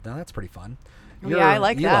world. Now that's pretty fun. Yeah, I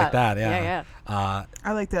like you that. like that, yeah.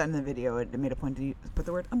 I like that in the video. It made a point to put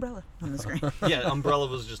the word umbrella on the screen. Yeah, umbrella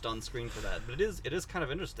was just on screen for that. But it is kind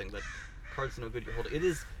of interesting that cards no good you hold.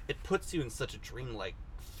 It puts you in such a dreamlike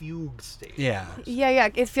fugue state. Yeah. almost. Yeah.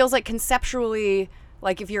 It feels like conceptually,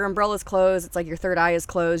 like if your umbrella's closed, it's like your third eye is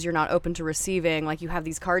closed. You're not open to receiving. Like you have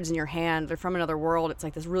these cards in your hand. They're from another world. It's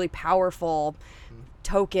like this really powerful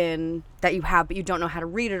token that you have, but you don't know how to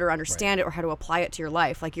read it or understand it or how to apply it to your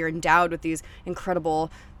life. Like you're endowed with these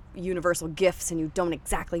incredible universal gifts and you don't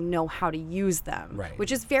exactly know how to use them, Right.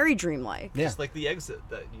 which is very dreamlike. Yeah. Just like the exit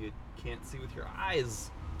that you can't see with your eyes.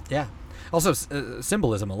 Yeah. Also,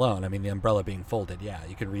 symbolism alone. I mean, the umbrella being folded. Yeah,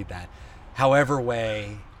 you can read that. However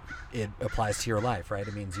way it applies to your life, right?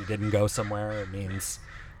 It means you didn't go somewhere. It means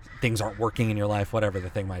things aren't working in your life, whatever the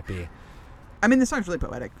thing might be. I mean, the song's really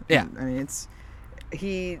poetic. Yeah. I mean,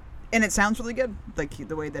 and it sounds really good. Like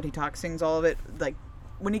the way that he talks, sings all of it. Like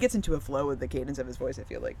when he gets into a flow with the cadence of his voice, I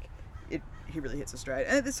feel like he really hits a stride.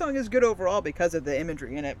 And this song is good overall because of the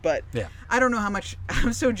imagery in it. But Yeah. I don't know how much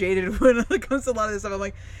I'm so jaded when it comes to a lot of this stuff. I'm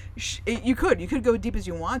like, you could go deep as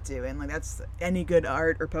you want to, and like that's any good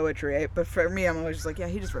art or poetry. Right? But for me, I'm always just like, yeah,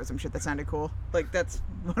 he just wrote some shit that sounded cool. Like that's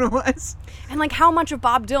what it was. And like how much of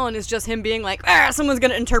Bob Dylan is just him being like, someone's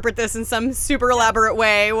going to interpret this in some super elaborate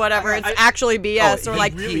way, whatever. It's actually BS. Or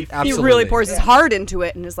like he absolutely. really pours his heart into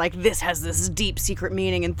it and is like, this has this deep secret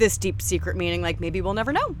meaning and this deep secret meaning. Like maybe we'll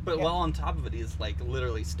never know. But while on top of it, he's like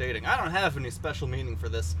literally stating, I don't have any special meaning for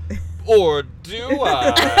this. Or do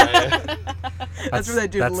I? That's where that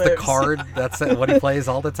dude That's the lives. card. That's what he plays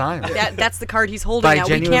all the time. That's the card he's holding But I now. We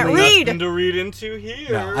can't genuinely- read. Nothing to read into here.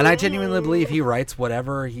 No, and I genuinely believe he writes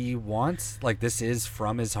whatever he wants. Like this is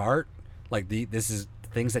from his heart. Like this is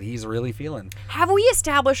things that he's really feeling. Have we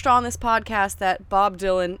established on this podcast that Bob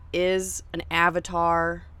Dylan is an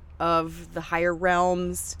avatar of the higher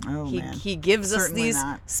realms? Oh, he man. he gives us Certainly these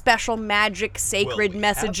not. special magic, sacred Well, we have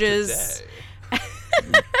messages. today.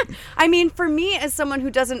 I mean, for me, as someone who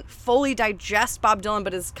doesn't fully digest Bob Dylan,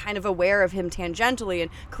 but is kind of aware of him tangentially and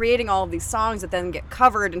creating all of these songs that then get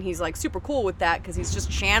covered, and he's like super cool with that because he's just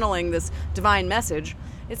channeling this divine message.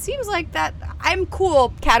 It seems like that I'm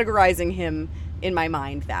cool categorizing him in my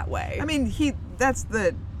mind that way. I mean, that's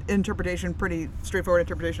the interpretation, pretty straightforward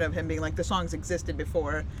interpretation of him being like the songs existed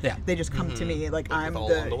before. Yeah. They just come to me like Like I'm with all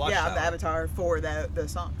the on the I'm Watchtower. the avatar for the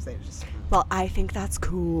songs. They just well, I think that's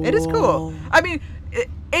cool. It is cool. I mean,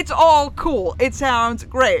 it's all cool. It sounds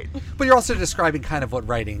great. But you're also describing kind of what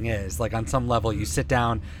writing is. Like on some level, you sit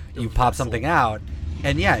down, you pop something out,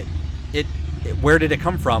 and yeah, it where did it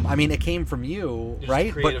come from? I mean, it came from you, Just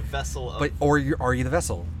right? create a vessel of but are you the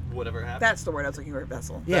vessel? whatever happens. That's the word I was looking for.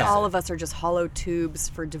 Vessel. Yeah. All of us are just hollow tubes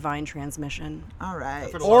for divine transmission. All right.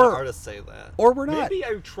 I've heard a lot of Or- artists say that. or we're not. Maybe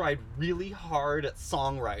I tried really hard at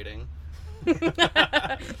songwriting.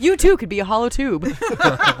 You too could be a hollow tube.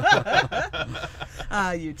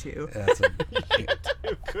 You too. That's a,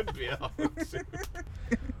 It could be.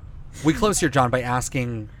 we close here, John, by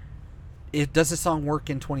asking, does this song work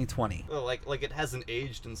in 2020? Well, like it hasn't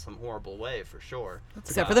aged in some horrible way for sure.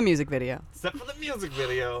 Except for the music video. Except for the music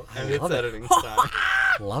video and its love it. editing style.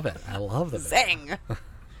 Love it. I love the Zing!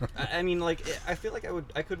 I mean, like, I feel like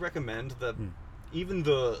I could recommend the even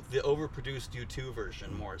the overproduced U2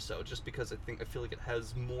 version more so, just because I feel like it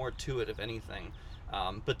has more to it, if anything.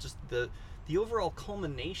 But just the overall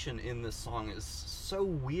culmination in this song is so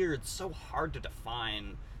weird, so hard to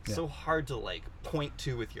define, so hard to like point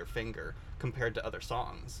to with your finger compared to other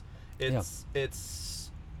songs.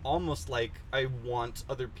 It's almost like I want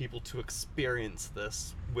other people to experience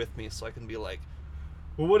this with me, so I can be like,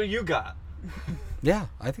 well, what do you got? Yeah,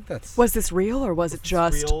 I think that's. Was this real or was it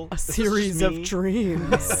just real? a Is this series just of me?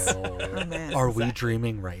 dreams? Oh, man. Are we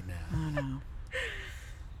dreaming right now? Oh, no.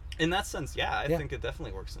 In that sense, I Yeah. think it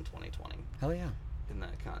definitely works in 2020 Hell yeah. in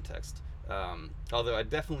that context. Although I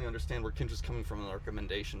definitely understand where Kendra's coming from on the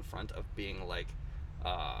recommendation front of being like,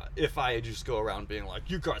 if I just go around being like,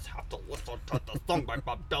 you guys have to listen to the song by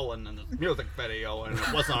Bob Dylan in this music video, and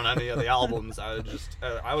it wasn't on any of the albums, I would just,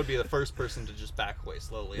 I would be the first person to just back away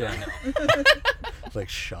slowly. Yeah. I know. It's like,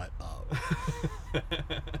 shut up.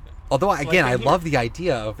 Although, again, I love the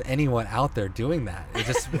idea of anyone out there doing that. It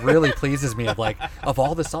just really pleases me of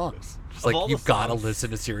all the songs. It's Of like, all the you've got to songs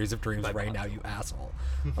listen to Series of Dreams by right Bob now, Dylan. you asshole.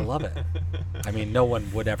 I love it. I mean, no one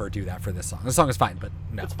would ever do that for this song. The song is fine, but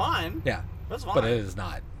no. It's fine. Yeah. That's fine. But it is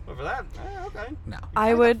not. But for that, okay. No. I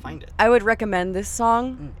gotta would find it. I would recommend this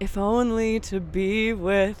song, If Only to Be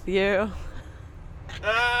With You.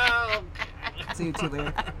 Oh, It's a U2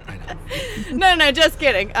 lyric. I know. No, just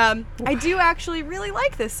kidding. I do actually really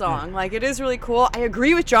like this song. Like, it is really cool. I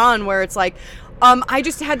agree with John where it's like, I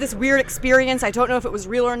just had this weird experience. I don't know if it was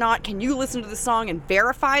real or not. Can you listen to the song and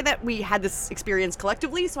verify that we had this experience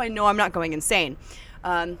collectively so I know I'm not going insane?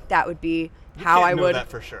 That would be how can't I know would that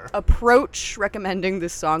for sure. approach recommending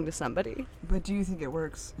this song to somebody. But do you think it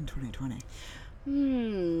works in 2020?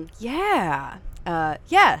 Yeah.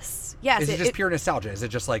 Yes. Is it just pure nostalgia? Is it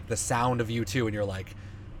just like the sound of U2 and you're like,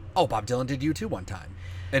 oh, Bob Dylan did U2 one time?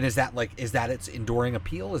 And is that its enduring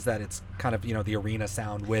appeal? Is that it's kind of, the arena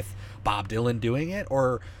sound with Bob Dylan doing it?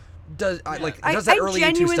 Or does that early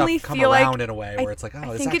U2 stuff come around in a way where it's like, oh, I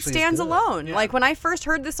this think it actually stands is good? alone. Yeah. Like when I first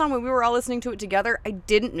heard this song when we were all listening to it together, I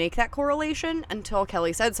didn't make that correlation until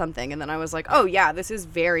Kelly said something, and then I was like, oh yeah, this is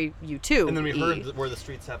very U2. And then we heard Where the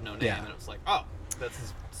Streets Have No Name, Yeah. and it was like, oh, this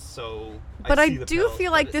is so. But I see the do parallels,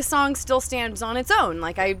 feel but like it- this song still stands on its own.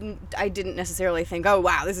 Like I didn't necessarily think, oh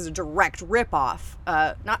wow, this is a direct ripoff.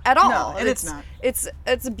 Not at all. No, and it's not. It's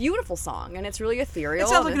a beautiful song, and it's really ethereal. It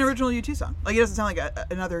sounds like and an it's- original U2 song. Like, it doesn't sound like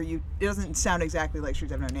another U. It doesn't sound exactly like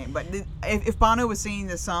Streets Have No Name. But if Bono was singing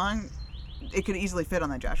this song, it could easily fit on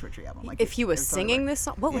that Joshua Tree album. Like, If he was it would totally singing work. this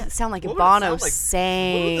song, what would it sound like if What would it Bono sound like-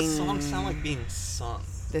 sang What would the song sound like being sung?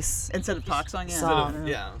 this? Instead of talk song, yeah. Song.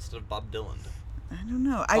 Instead of Bob Dylan. I don't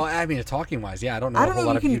know. I mean, talking wise, yeah, I don't know I a don't whole know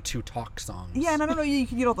lot if of you can- U2 talk songs. Yeah, and I don't know you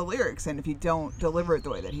can get all the lyrics in if you don't deliver it the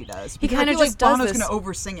way that he does. He Because kinda I feel just like does Bono's this- going to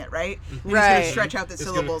over-sing it, right? And he's Right. going to stretch out the It's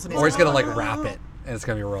syllables. gonna- and Or he's gonna like "Oh." rap it, and it's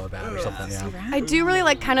gonna be really bad or something. Yeah. I do really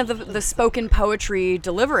like kind of the spoken poetry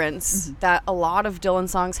deliverance that a lot of Dylan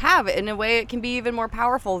songs have. In a way, it can be even more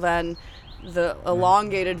powerful than the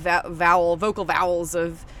elongated vocal vowels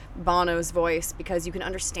of Bono's voice because you can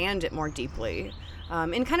understand it more deeply.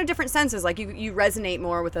 In kind of different senses, like you resonate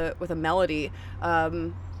more with a melody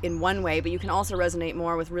in one way, but you can also resonate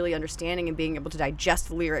more with really understanding and being able to digest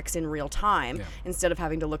the lyrics in real time instead of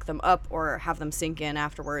having to look them up or have them sink in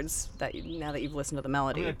afterwards. Now that you've listened to the I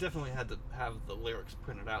melody. mean, I definitely had to have the lyrics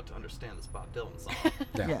printed out to understand this Bob Dylan song.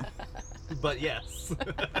 Yeah. But yes.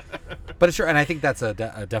 But it's sure, and I think that's a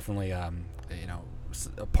definitely a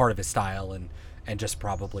part of his style, and just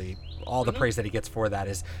probably all the praise that he gets for that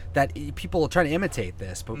is that people are trying to imitate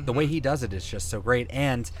this, but the way he does it is just so great,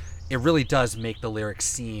 and it really does make the lyrics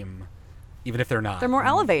seem, even if they're not, They're more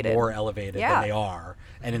elevated. than they are.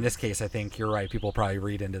 And in this case, I think you're right. People probably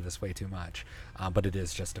read into this way too much, but it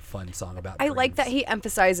is just a fun song about. I like that dreams. he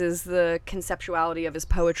emphasizes the conceptuality of his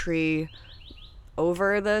poetry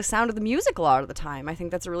over the sound of the music a lot of the time. I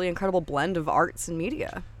think that's a really incredible blend of arts and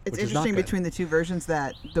media. It's Which is not interesting good. between the two versions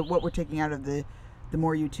that what we're taking out of the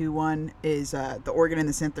more U2 one is the organ and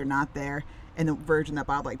the synth are not there, and the version that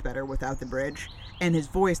Bob liked better without the bridge. And his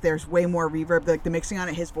voice, there's way more reverb. Like the mixing on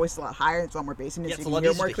it, his voice is a lot higher. It's a lot more bass in it, Yeah, so it's you a can lot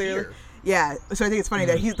hear easier more to clearly. hear. Yeah, so I think it's funny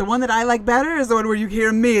that he's the one that I like better is the one where you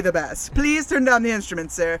hear me the best. Please turn down the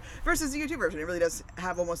instruments, sir. Versus the U2 version, it really does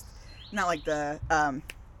have almost not like the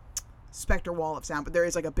specter wall of sound, but there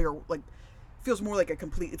is like a bigger feels more like a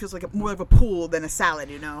complete. It feels like more of a pool than a salad.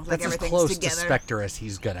 Like That's as everything's close together. to Spectre as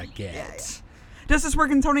he's gonna get. Yeah. Does this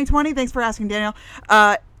work in 2020? Thanks for asking, Daniel.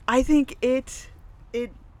 I think it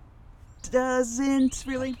doesn't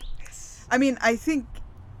really. I mean, I think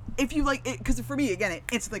if you like it, because for me, again, it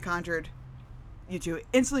instantly conjured U2,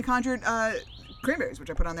 instantly conjured Cranberries, which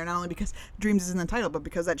I put on there not only because Dreams is in the title, but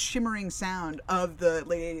because that shimmering sound of the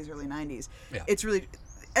late 80s, early 90s. Yeah. It's really.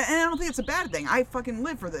 And I don't think it's a bad thing. I fucking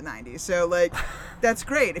live for the 90s. So, that's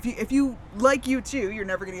great. If you like U2, you're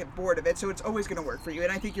never going to get bored of it. So, it's always going to work for you.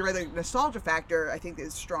 And I think you're right. The nostalgia factor, I think,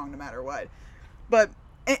 is strong no matter what. But,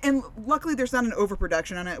 and luckily, there's not an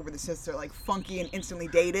overproduction on it where the synths are, funky and instantly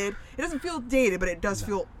dated. It doesn't feel dated, but it does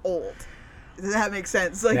feel old. Does that make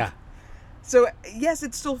sense? Yeah. So, yes,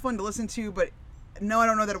 it's still fun to listen to, but no, I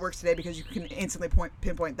don't know that it works today because you can instantly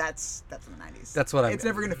pinpoint that's in the 90s. That's what It's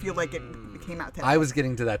never going to feel like it came out today. I was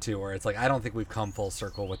getting to that too, where it's like I don't think we've come full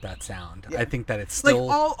circle with that sound. Yeah. I think that it's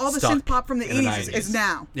still all the stuck synth pop from the in 80s is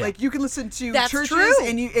now. Yeah. You can listen to That's Churches, true.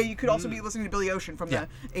 and you could also be listening to Billy Ocean from Yeah.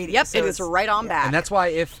 the 80s. Yep, So it is it's- right on back. And that's why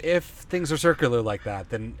if things are circular like that,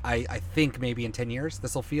 then I think maybe in 10 years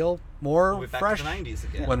this will feel more We'll be back fresh to the 90s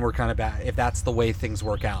again. when we're kind of back, if that's the way things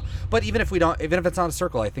work out. But even if it's not a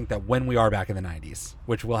circle, I think that when we are back in the 90s,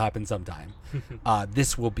 which will happen sometime,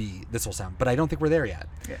 this will sound. But I don't think we're there yet.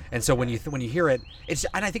 Yeah. And so when you hear it,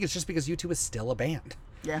 and I think it's just because U2 is still a band.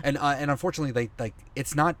 Yeah. And unfortunately,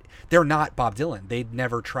 they're not Bob Dylan. They'd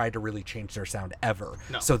never tried to really change their sound ever.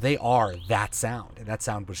 No. So they are that sound, and that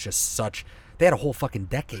sound was just such. They had a whole fucking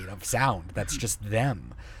decade of sound that's just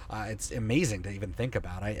them. It's amazing to even think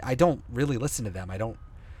about. I don't really listen to them.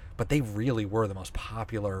 But they really were the most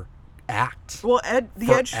popular act. Well,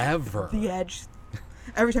 forever. The Edge.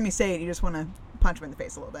 Every time you say it, you just want to punch him in the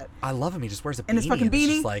face a little bit. I love him. He just wears a beanie. And his fucking It's beanie.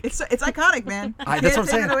 just like, It's iconic, man. That's what I'm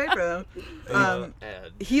saying. Can't take it away from him.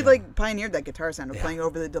 Ed. He like pioneered that guitar sound of Yeah. playing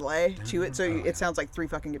over the delay to it, so it sounds like 3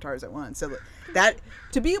 fucking guitars at once. So that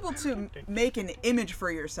to be able to make an image for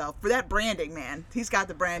yourself, for that branding, man, he's got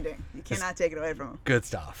the branding. You cannot take it away from him. good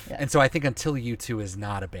stuff. And so I think until U2 is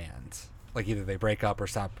not a band, like either they break up or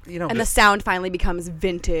stop, And the sound finally becomes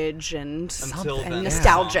vintage and Until and then,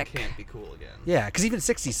 nostalgic. the song can't be cool again. Yeah, because even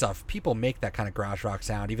 60s stuff, people make that kind of garage rock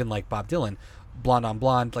sound. Even like Bob Dylan, Blonde on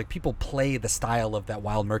Blonde, like people play the style of that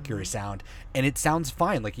Wild Mercury sound, and it sounds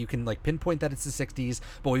fine. Like you can like pinpoint that it's the 60s,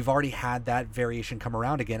 but we've already had that variation come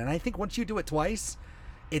around again. And I think once you do it twice,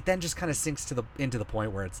 it then just kind of sinks into the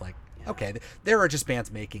point where it's like, okay, there are just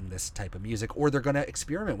bands making this type of music, or they're going to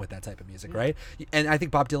experiment with that type of music, right? And I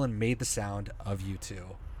think Bob Dylan made the sound of U2.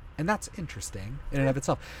 And that's interesting in and of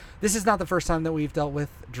itself. This is not the first time that we've dealt with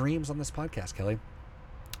dreams on this podcast, Kelly.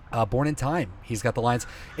 Born in Time, he's got the lines,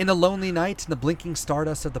 in the lonely night, in the blinking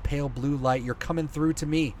stardust of the pale blue light, you're coming through to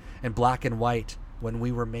me in black and white when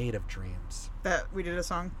we were made of dreams. That we did a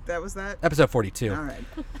song that was that. Episode 42. All right,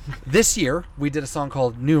 This year, we did a song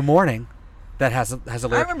called New Morning that has a I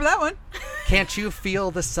lyric. remember that one. Can't you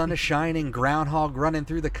feel the sun is shining, groundhog running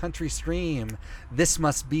through the country stream? This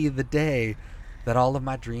must be the day that all of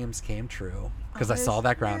my dreams came true. Because I saw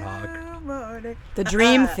that groundhog. The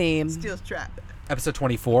dream theme. Steel's Trap. Episode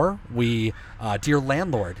 24, we, Dear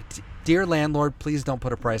Landlord. Dear Landlord, please don't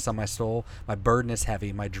put a price on my soul. My burden is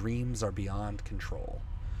heavy. My dreams are beyond control.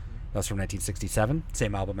 That was from 1967,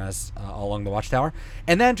 same album as All Along the Watchtower.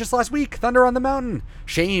 And then just last week, Thunder on the Mountain.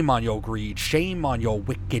 Shame on your greed, shame on your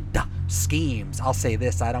wicked schemes. I'll say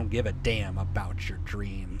this, I don't give a damn about your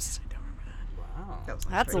dreams. Wow.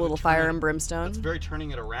 That's a little fire and brimstone. That's very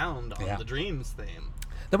turning it around on Yeah. the dreams theme.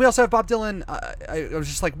 Then we also have Bob Dylan. I was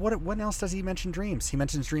just like, what else does he mention dreams? He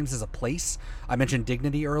mentions dreams as a place. I mentioned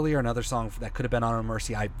Dignity earlier, another song that could have been on No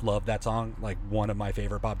Mercy. I love that song, like one of my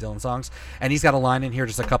favorite Bob Dylan songs. And he's got a line in here,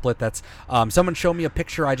 just a couplet that's, someone showed me a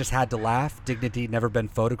picture, I just had to laugh. Dignity never been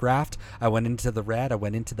photographed. I went into the red, I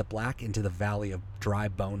went into the black, into the valley of dry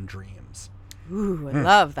bone dreams. Ooh, I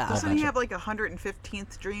love that. Doesn't he have like a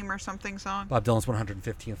 115th Dream or something song? Bob Dylan's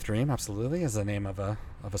 115th Dream, absolutely, is the name of a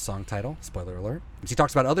song title. Spoiler alert. He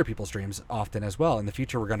talks about other people's dreams often as well. In the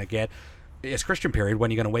future, we're going to get his Christian period.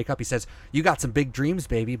 When you're going to wake up, he says, "You got some big dreams,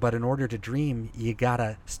 baby, but in order to dream, you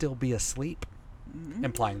gotta still be asleep,"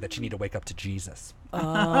 implying that you need to wake up to Jesus.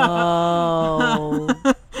 Oh.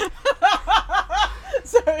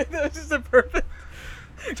 Sorry, that was just a perfect.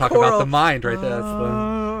 Talk Choral. about the mind right there.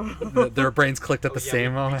 That's their brains clicked at the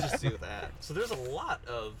same we moment. just do that. So there's a lot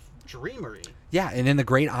of dreamery. Yeah, and in the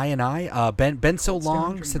great I and I, been so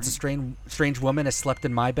long Dreamery. since a strange woman has slept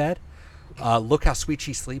in my bed. Look how sweet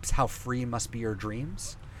she sleeps. How free must be your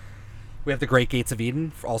dreams. We have the Great Gates of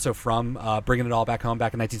Eden, also from Bringing It All Back Home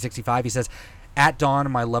back in 1965. He says, "At dawn,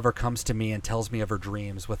 my lover comes to me and tells me of her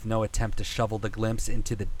dreams, with no attempt to shovel the glimpse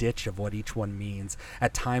into the ditch of what each one means.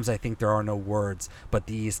 At times, I think there are no words, but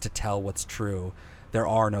these to tell what's true. There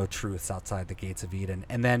are no truths outside the gates of Eden."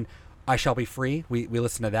 And then, I Shall Be Free. We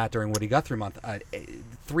listened to that during Woody Guthrie Month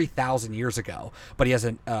 3,000 years ago. But he has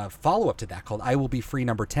a follow-up to that called I Will Be Free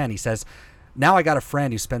number 10. He says, "Now I got a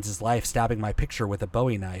friend who spends his life stabbing my picture with a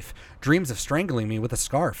Bowie knife, dreams of strangling me with a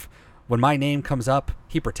scarf. When my name comes up,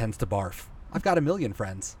 he pretends to barf. I've got a million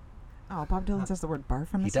friends." Oh, Bob Dylan says the word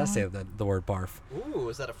barf in the He does song? say the word barf. Ooh,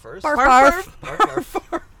 is that a first? Barf, Barf, barf. Barf,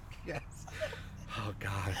 barf. Yes. Oh,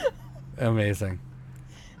 God. Amazing.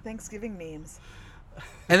 Thanksgiving memes.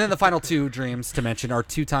 And then the final two dreams to mention are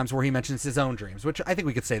two times where he mentions his own dreams, which I think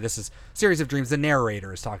we could say this is a series of dreams. The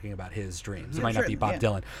narrator is talking about his dreams. It might not be Bob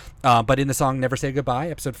Dylan. But in the song Never Say Goodbye,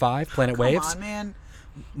 episode 5, Planet Waves. Come on, man.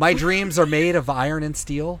 My dreams are made of iron and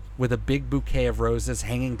steel, with a big bouquet of roses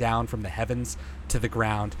hanging down from the heavens to the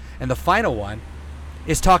ground. And the final one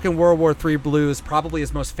is talking World War III blues, probably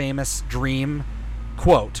his most famous dream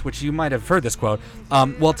quote, which you might have heard this quote.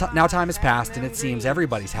 Now time has passed, and it seems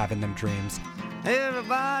everybody's having them dreams.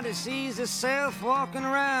 Everybody sees itself walking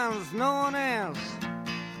around with no one else.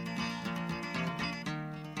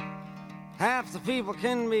 Half the people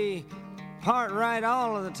can be part right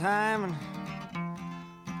all of the time, and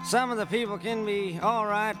some of the people can be all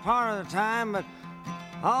right part of the time, but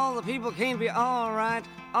all the people can't be all right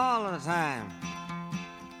all of the time.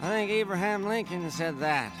 I think Abraham Lincoln said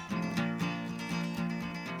that.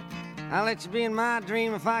 I'll let you be in my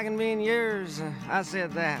dream if I can be in yours. I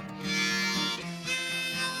said that.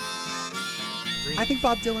 I think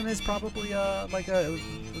Bob Dylan is probably he probably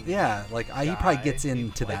gets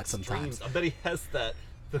into that likes sometimes. dreams. I bet he has that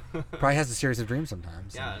Probably has a series of dreams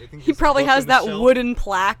sometimes. Yeah, I think He he's probably booked has in the that shelf. wooden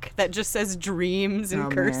plaque that just says dreams in Oh,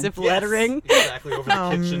 man. cursive Yes, lettering. exactly over the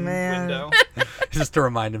Oh, kitchen man. window. Just to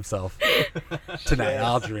remind himself. Tonight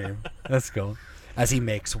I'll dream. That's cool. As he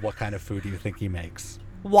makes, what kind of food do you think he makes?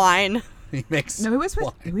 Wine. He makes. No,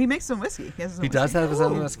 wine. he makes some whiskey. He, has some He does whiskey. have his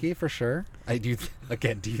own whiskey for sure. I do.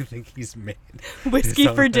 Again, do you think he's made Whiskey his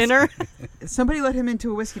own for dinner. Somebody let him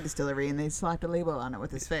into a whiskey distillery and they slapped a label on it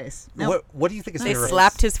with his face. No, What do you think his They favorite?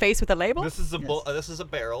 slapped his face with a label. This is a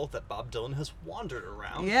barrel that Bob Dylan has wandered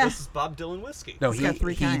around. Yeah. This is Bob Dylan whiskey. No, He's got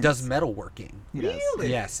three he kinds. does metalworking. he does. Really?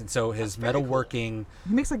 Yes, and so his very cool. metalworking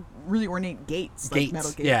He makes like really ornate gates. Like gates.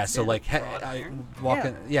 metal gates. Yeah, so like Wrought iron?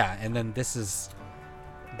 walking. Yeah, and then this is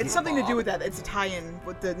It's something to do with that. It's a tie-in.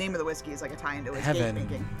 With the name of the whiskey is like a tie-in to his gate Heaven.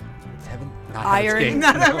 making. Heaven. Not Iron. Heaven's Gate.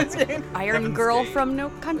 Not Heaven's Gate. Iron Heaven's Girl Gate. from No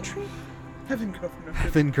Country. Heaven go from no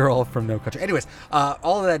Heaven Girl from No Country. Anyways,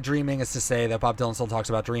 all of that dreaming is to say that Bob Dylan still talks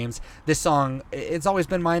about dreams. This song, it's always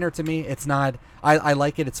been minor to me. It's not. I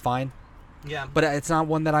like it. It's fine. Yeah. But it's not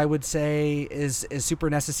one that I would say is super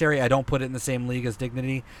necessary. I don't put it in the same league as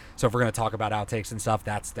Dignity. So if we're going to talk about outtakes and stuff,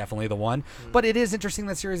 that's definitely the one. But it is interesting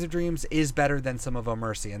that Series of Dreams is better than some of Oh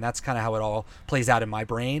Mercy. And that's kind of how it all plays out in my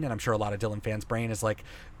brain. And I'm sure a lot of Dylan fans' brain is like,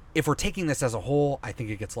 if we're taking this as a whole, I think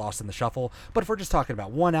it gets lost in the shuffle. But if we're just talking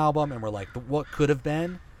about one album and we're like, what could have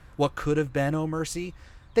been Oh Mercy,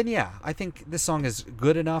 then yeah, I think this song is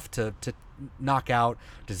good enough to knock out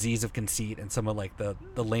Disease of Conceit and some of like the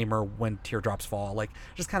lamer When Teardrops Fall. Like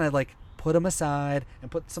just kind of like put them aside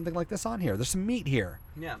and put something like this on here. There's some meat here.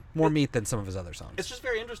 Yeah. More meat than some of his other songs. It's just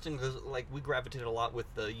very interesting because, like, we gravitated a lot with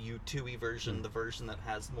the U2-y version, the version that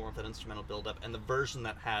has more of that instrumental build-up, and the version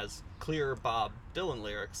that has clearer Bob Dylan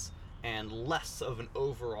lyrics and less of an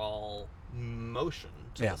overall motion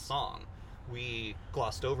to Yeah. the song. We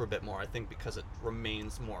glossed over a bit more, I think, because it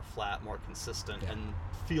remains more flat, more consistent, Yeah. and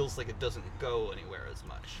feels like it doesn't go anywhere as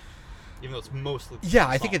much, even though it's mostly the Yeah,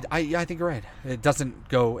 same I think song. I think you're right. It doesn't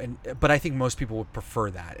go, but I think most people would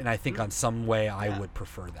prefer that, and I think on some way I Yeah. would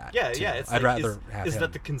prefer that. Yeah, too. yeah. It's I'd like, rather have is him.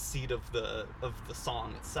 that the conceit of the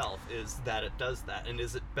song itself? Is that it does that, and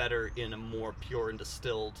is it better in a more pure and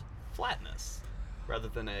distilled flatness rather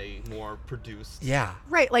than a more produced? Yeah.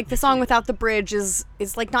 Right, like the song without the bridge is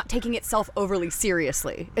like not taking itself overly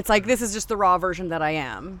seriously. It's like this is just the raw version that I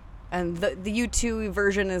am. And the U2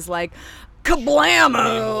 version is like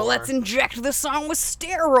kablamo, let's inject this song with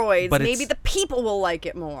steroids. But Maybe it's- the people will like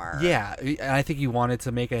it more. Yeah, and I think he wanted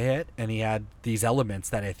to make a hit, and he had these elements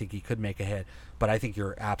that I think he could make a hit. But I think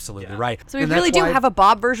you're absolutely Yeah. right. So we And really that's do why- have a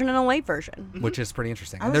Bob version and a late version. which is pretty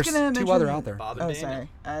interesting. I And was there's gonna two mention other out there. Bob and Oh, Daniel.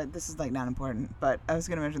 sorry. This is like not important, but I was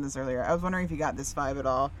gonna mention this earlier. I was wondering if you got this vibe at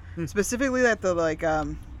all, specifically that the like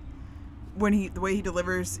the way he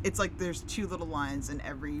delivers. It's like there's two little lines in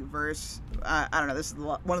every verse. I don't know. This is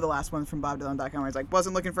one of the last ones from BobDylan.com where it's like,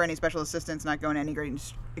 wasn't looking for any special assistance, not going to any great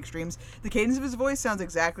extremes. The cadence of his voice sounds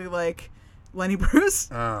exactly like Lenny Bruce.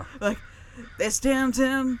 Oh. Like they stamped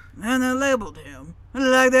him and they labeled him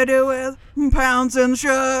like they do with pounds and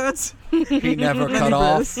shirts. He never cut Lenny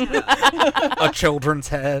off Bruce. a children's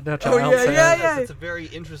head, a Oh, child's yeah, head. yeah, Yes, it's a very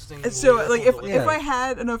interesting. So, lyrical like, if delivery. I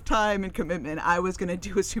had enough time and commitment, I was gonna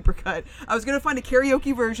do a supercut. I was gonna find a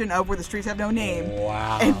karaoke version of "Where the Streets Have No Name"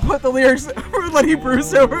 Wow. and put the lyrics for Lenny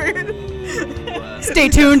Bruce over it. Stay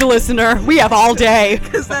tuned, listener. We have all day.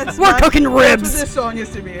 'Cause that's We're cooking That's ribs. what this song is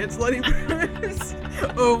to me. It's Lenny Bruce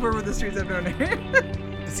over "Where the Streets Have No Name."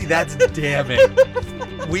 See, that's damning.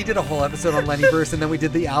 We did a whole episode on Lenny Bruce, and then we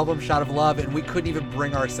did the album Shot of Love, and we couldn't even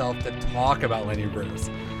bring ourselves to talk about Lenny Bruce.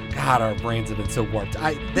 God, our brains have been so warped.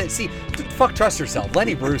 Fuck trust yourself.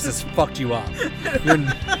 Lenny Bruce has fucked you up.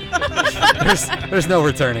 There's no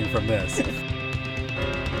returning from this.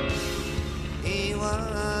 He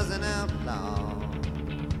was an outlaw.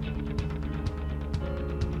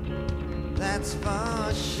 That's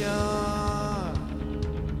for sure.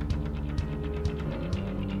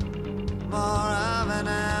 More of an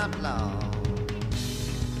outlaw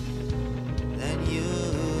than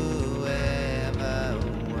you ever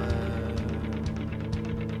were.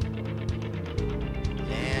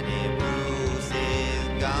 Danny Bruce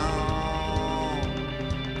is gone,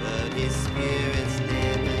 but his spirit's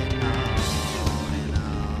living on and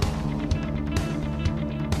on.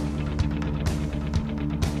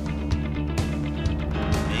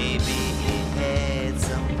 Maybe he had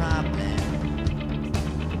some problems.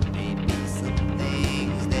 Maybe some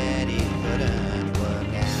things that he couldn't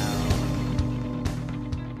work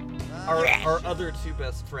out. Our other two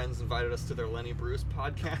best friends invited us to their Lenny Bruce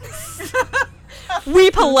podcast.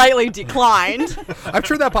 We politely declined. I'm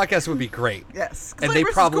sure that podcast would be great. Yes, 'cause And Lenny they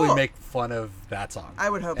Bruce is probably cool. make fun of that song. I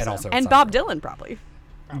would hope and so. Also And its Bob song. Dylan, probably.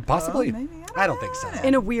 Possibly. maybe. I don't think so.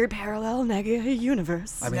 In a weird parallel Nega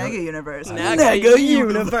universe. I mean, Nega universe. Nega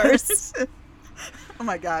universe. Oh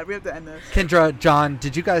my god, we have to end this. Kendra, John,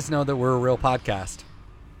 did you guys know that we're a real podcast?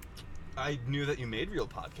 I knew that you made real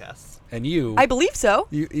podcasts. And you, I believe so.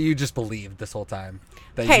 you just believed this whole time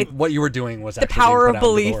that Hey, what you were doing was The actually power being of put out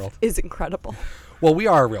into the belief world. is incredible. Well, we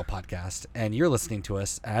are a real podcast, and you're listening to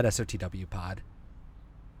us at SOTW Pod,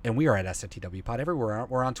 and we are at SOTW Pod everywhere.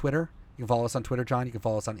 We're on Twitter. You can follow us on Twitter, John. You can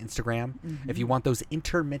follow us on Instagram if you want those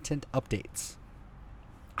intermittent updates.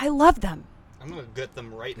 I love them. I'm gonna get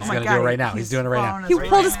them right He's now. going to do it right now. He's doing it right now. He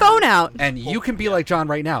pulled his phone out. And you can be like John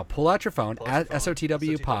right now. Pull out your phone Pull at out your phone,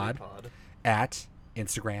 SOTW Pod at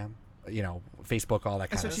Instagram, Facebook, all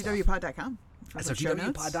that kind of stuff. SOTWpod.com.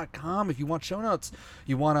 SOTWpod.com if you want show notes.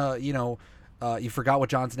 You want to, you forgot what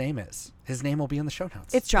John's name is. His name will be in the show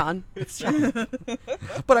notes. It's John.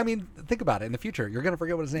 But I mean, think about it. In the future, you're going to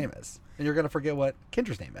forget what his name is. And you're going to forget what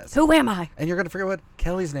Kendra's name is. Who am I? And you're going to forget what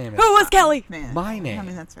Kelly's name is. Who was Kelly? Man. My name. I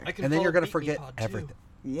mean, that's fair. I can And then follow you're going to Beat forget Me Pod, too. everything.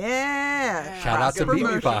 Yeah. Shout out to Beat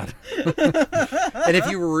Me Pod. And if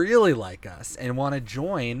you really like us and want to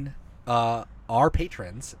join our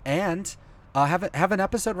patrons and have an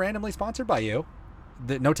episode randomly sponsored by you,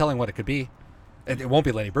 no telling what it could be. It won't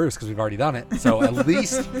be Lenny Bruce because we've already done it. So at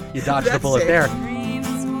least you dodged the That's bullet safe. there. Dreams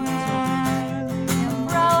when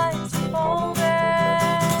umbrellas folded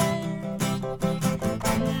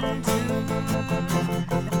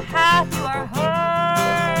into the path you are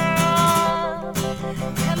hurled,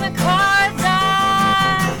 and the cards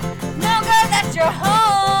are no good that you're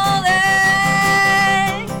holding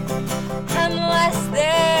unless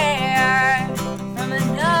they're from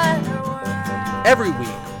another world. Every week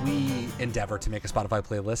we endeavor to make a Spotify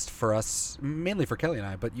playlist for us, mainly for Kelly and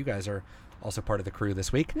I, but you guys are also part of the crew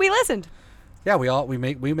this week. We listened. Yeah, we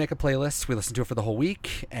make a playlist. We listen to it for the whole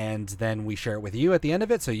week, and then we share it with you at the end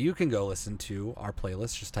of it, so you can go listen to our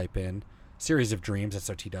playlist. Just type in Series of Dreams,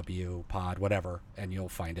 SOTW Pod, whatever, and you'll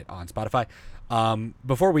find it on Spotify.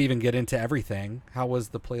 Before we even get into everything, how was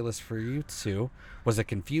the playlist for you two? Was it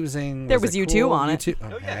confusing? There was it U2 cool? on it. U2? Oh,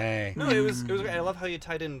 yeah. Okay. No, it was great. I love how you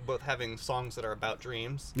tied in both having songs that are about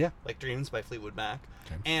dreams, Yeah. like Dreams by Fleetwood Mac,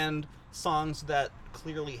 Okay. and songs that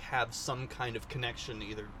clearly have some kind of connection,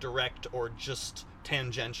 either direct or just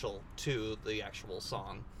tangential to the actual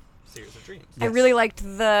song, Series of Dreams. I really liked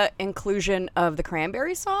the inclusion of the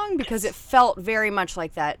Cranberry song because it felt very much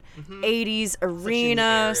like that 80s arena,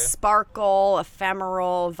 area. sparkle,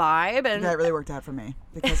 ephemeral vibe. And That really worked out for me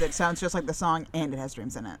because it sounds just like the song and it has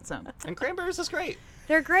dreams in it. So, And Cranberries is great.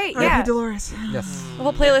 they're great. R.I.P. Yeah. Dolores. Yes. The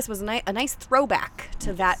whole playlist was a nice throwback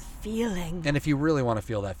to that feeling. And if you really want to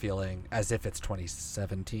feel that feeling as if it's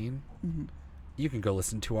 2017, you can go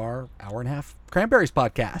listen to our hour and a half Cranberries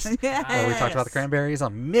podcast. Yes. Where we talked about the Cranberries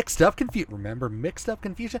on Mixed Up Confusion. Remember Mixed Up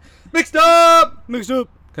Confusion? Mixed Up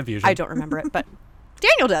Confusion. I don't remember it, but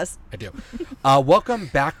Daniel does. I do. Welcome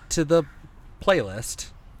back to the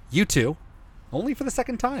playlist. U2, only for the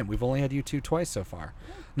second time. We've only had U2 twice so far.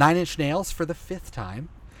 9 Inch Nails for the 5th time.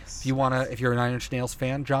 If you're a 9 Inch Nails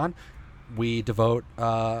fan, John, we devote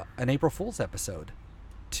an April Fool's episode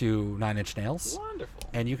to 9 Inch Nails. Wonderful.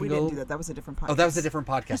 And you can We go. didn't do that. That was a different podcast. Oh, that was a different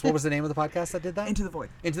podcast. What was the name of the podcast that did that? Into the Void.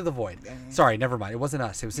 Into the Void. Sorry, never mind. It wasn't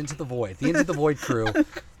us. It was Into the Void. The Into the Void crew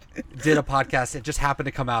did a podcast. It just happened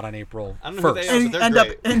to come out on April I don't know who 1st. they are, but they're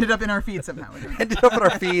great. Ended up in our feed somehow. Ended up on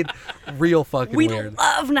our feed. Real fucking We weird.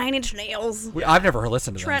 love 9 Inch Nails. I've never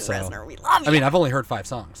listened to Trent them. So. Reznor, we love you. I mean, I've only heard 5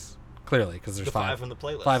 songs. Clearly, because there's The 5. 5 on the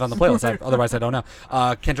playlist. 5 on the playlist. Otherwise, I don't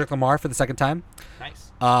know. Kendrick Lamar for the 2nd time.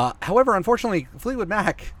 Nice. However, unfortunately, Fleetwood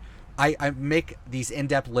Mac, I make these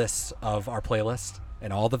in-depth lists of our playlist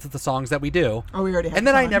and all of the songs that we do. Oh, we already have And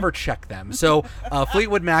then I some. never check them. So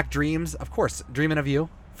Fleetwood Mac Dreams, of course, Dreamin' of You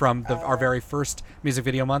from our very first music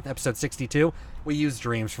video month, episode 62. We use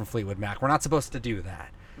Dreams from Fleetwood Mac. We're not supposed to do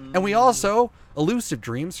that. And we also, Elusive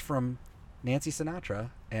Dreams from Nancy Sinatra.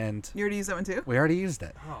 And You already used that one too? we already used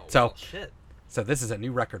it. Oh, so well, shit. So this is a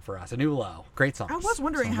new record for us, a new low. Great song. I was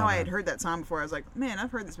wondering Songs how on I had there. heard that song before. I was like, man,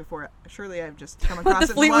 I've heard this before. Surely I've just come across the it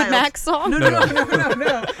in Fleetwood the wild. Mac song? No.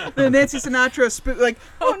 The Nancy Sinatra like,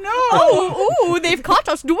 oh no. Oh, they've caught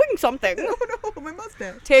us doing something. Oh no, my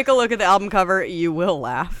mustache. Take a look at the album cover. You will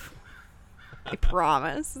laugh. I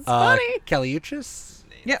promise. It's funny. Kelly Uchis?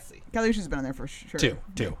 Yep. Kalusha's been on there for sure.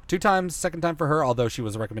 Two times, second time for her, although she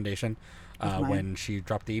was a recommendation mine. when she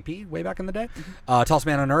dropped the EP way back in the day. Tallest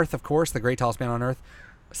Man on Earth, of course, the great Tallest Man on Earth.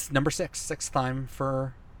 Number 6, 6th time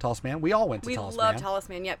for Tallest Man. We all went to We Tallest love Man. Tallest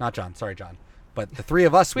Man. Yep. Not John. Sorry, John. but the three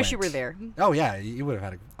of us Wish you went. were there. Oh yeah, you would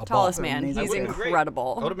have had a Tallest ball. man. amazing. He's That would've been great.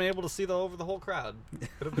 incredible. I would have been able to see over the whole crowd.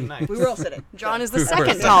 Could have been nice. We were all sitting. John is the We were second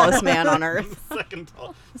second. tallest man on earth.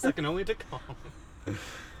 second only to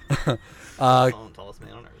come. Tallest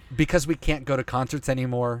man on earth. Because we can't go to concerts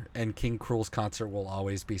anymore, and King Cruel's concert will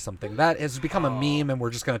always be something that has become a meme, and we're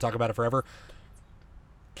just going to talk about it forever.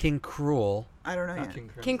 King Cruel. I don't know Not yet. King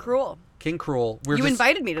Crimson. King Cruel. King Cruel. We're You just,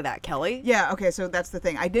 invited me to that, Kelly. Yeah, okay, so that's the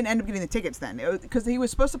thing. I didn't end up getting the tickets then. Because he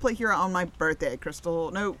was supposed to play here on my birthday,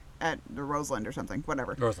 at the Roseland or something,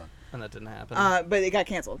 whatever. Roseland. And that didn't happen. But it got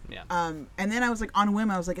canceled. Yeah. And then I was like, on a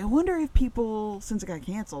whim, I was like, I wonder if people, since it got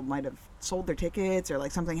canceled, might have sold their tickets or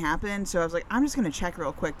like something happened. So I was like, I'm just going to check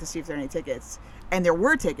real quick to see if there are any tickets. And there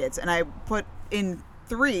were tickets, and I put in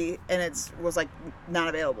 3, and it was like not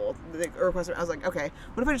available. The request, I was like, okay,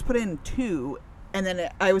 what if I just put in 2? And then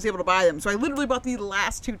I was able to buy them. So I literally bought the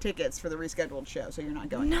last 2 tickets for the rescheduled show. So you're not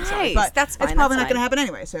going. I'm sorry. Nice. But That's fine, it's probably that's not going to fine. happen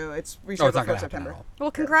anyway. So it's rescheduled Oh, it's not for going to happen September. at all.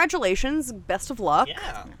 Well, congratulations. Best of luck.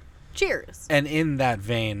 yeah. Cheers. And in that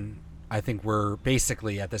vein, I think we're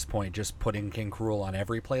basically at this point just putting King Cruel on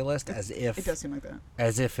every playlist as if It does seem like that.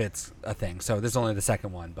 as if it's a thing. So this is only the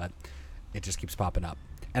second one, but it just keeps popping up.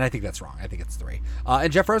 And I think that's wrong. I think it's 3.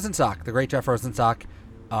 And Jeff Rosenstock, the great Jeff Rosenstock,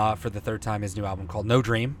 for the 3rd time, his new album called No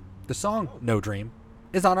Dream. The song No Dream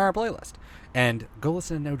is on our playlist. And go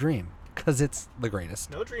listen to No Dream, because it's the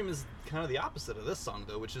greatest. No Dream is kind of the opposite of this song,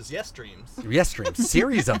 though, which is Yes Dreams. Yes Dreams,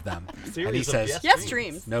 series of them. And he Series of says, Yes,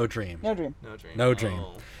 dreams. No Dream. No dream. No Dream. No Dream.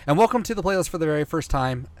 Oh. And welcome to the playlist for the very first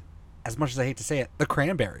time, as much as I hate to say it, the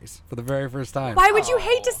Cranberries for the very first time. Why would you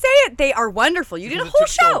hate to say it? They are wonderful. You did a Because it whole took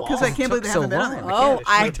so show. long. Because I can't believe they took so haven't been on long. there. Oh, It should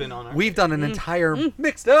I have been on our We've done an entire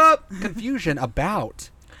mixed up confusion about.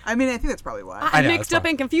 I mean, I think that's probably why. I I'm know, mixed it's up fine.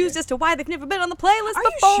 and confused as to why they've never been on the playlist Are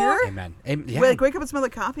you before. sure? Amen. Yeah, Like, Wake Up and Smell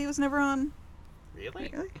Like Coffee was never on. Really?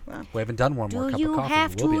 Really? Wow. we haven't done one more Do cup you of coffee.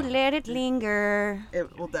 have We'll to be on. let it linger?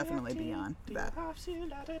 It will definitely be on that.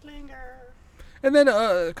 And then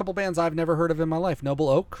a couple bands I've never heard of in my life. Noble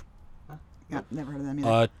Oak. Yeah, never heard of them either.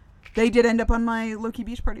 Uh, They did end up on my Low-Key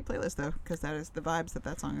Beach Party playlist, though, because that is the vibes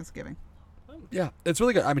that song is giving. yeah, it's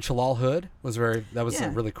really good. I mean, Shalal Hood was a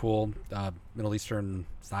Yeah. really cool Middle Eastern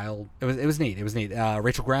style. It was neat. It was neat.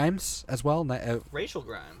 Rachel Grimes as well. Rachel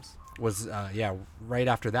Grimes. Was right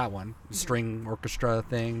after that one string orchestra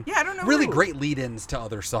thing. Yeah, I don't know Really who. great lead-ins to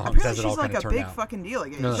other songs Apparently as it all she's like kind of a turned big out. fucking deal.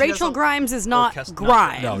 Like, No, no. she Rachel does Grimes is not Orchestra-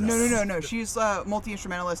 Grimes. No, No. She's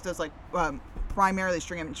multi-instrumentalist, does like primarily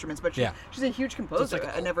string instruments, but Yeah. she's a huge composer.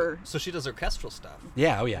 like I never. So she does orchestral stuff.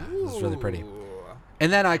 Yeah, oh yeah, it was really pretty. Ooh.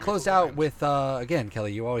 And then I closed out Grimes. with again,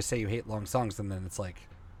 Kelly. You always say you hate long songs, and then it's like,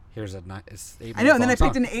 here's a it's 8 I know, and then I minutes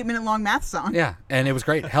picked long an 8-minute-long math song. Yeah, and it was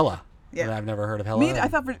great. Hella. Yeah. And I've never heard of Hella. Me, I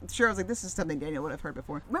thought for sure, I was like, this is something Daniel would have heard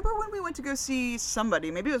before. Remember when we went to go see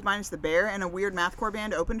somebody, maybe it was Minus the Bear, and a weird mathcore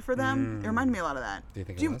band opened for them? It reminded me a lot of that. Do you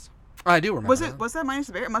think Do it was? I do remember. Was that Minus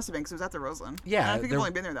the Bear? It must have been, because it was at the Roseland. Yeah, And I think there- I've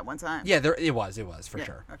only been there that one time. Yeah, it was for Yeah,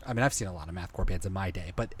 sure. okay. I mean, I've seen a lot of mathcore bands in my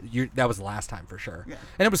day, but that was the last time for sure. Yeah.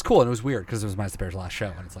 And it was cool, and it was weird because it was Minus the Bear's last show,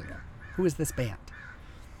 and it's like, who is this band?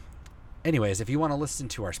 Anyways, if you want to listen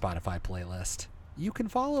to our Spotify playlist, you can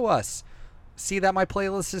follow us. See that my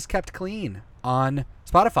playlist is kept clean on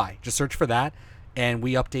Spotify. Just search for that, and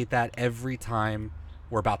we update that every time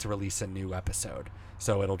we're about to release a new episode.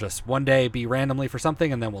 So it'll just one day be randomly for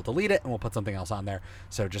something, and then we'll delete it, and we'll put something else on there.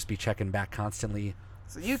 So just be checking back constantly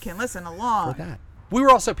So you can listen for along. that. We were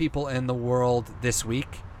also people in the world this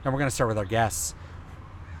week, and we're going to start with our guests.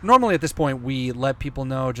 Normally at this point, we let people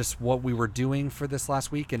know just what we were doing for this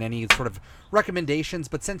last week and any sort of recommendations.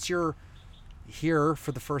 But since you're here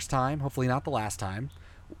for the first time, hopefully not the last time,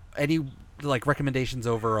 any like recommendations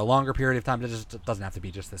over a longer period of time, it doesn't have to be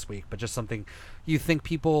just this week, but just something you think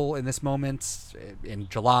people in this moment in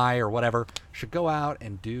July or whatever should go out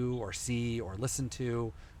and do or see or listen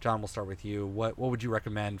to. John, we'll start with you. What would you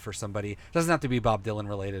recommend for somebody? It doesn't have to be Bob Dylan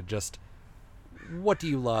related, just what do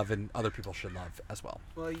you love and other people should love as well?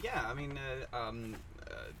 Well, yeah, I mean,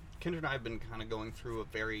 Kendra and I have been kind of going through a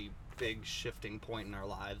very big shifting point in our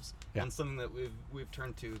lives, Yeah. and something that we've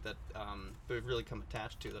turned to that we've really come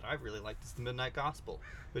attached to that I've really liked is the Midnight Gospel,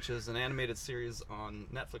 which is an animated series on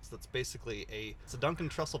Netflix that's basically it's a Duncan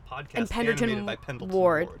Trussell podcast And Pendleton animated by Pendleton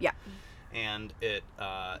Ward. Yeah. and it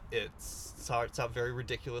starts out very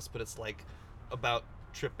ridiculous, but it's like about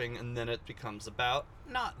tripping, and then it becomes about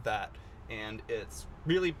not that, and it's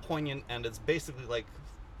really poignant, and it's basically like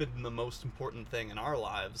been the most important thing in our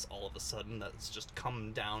lives all of a sudden that's just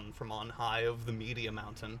come down from on high of the media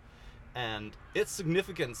mountain, and its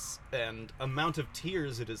significance and amount of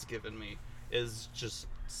tears it has given me is just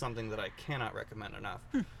something that I cannot recommend enough.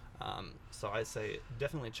 So I say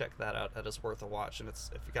definitely check that out. That is worth a watch, and if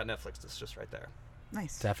you got Netflix, it's just right there.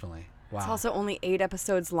 Nice. Definitely. Wow. It's also only 8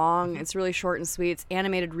 episodes long. It's really short and sweet. It's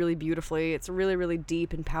animated really beautifully. It's really, really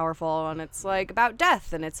deep and powerful. And it's like about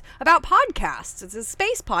death, and it's about podcasts. It's a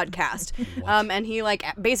space podcast. And he like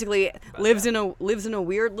basically lives in a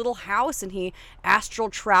weird little house, and he astral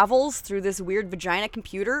travels through this weird vagina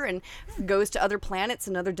computer and goes to other planets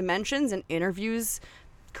and other dimensions and interviews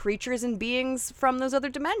creatures and beings from those other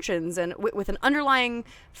dimensions, and with an underlying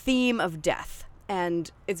theme of death. And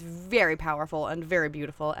it's very powerful and very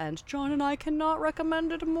beautiful, and John and I cannot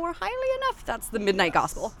recommend it more highly enough. That's the Midnight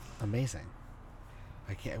Gospel. Amazing.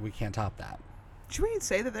 We can't top that. Should we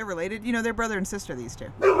say that they're related? You know, they're brother and sister, these two.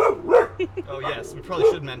 Oh yes, we probably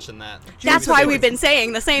should mention that. That's why we've been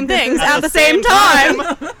saying the same things at the same time.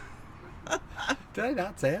 Did I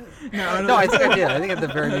not say it? No, I think I did. I think at the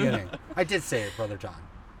very beginning. I did say it, Brother John.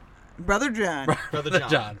 Brother John. Brother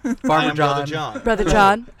John. Farmer I am John. Brother John. Brother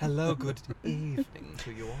John. Hello, good evening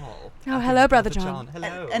to you all. Oh, hello, Brother John.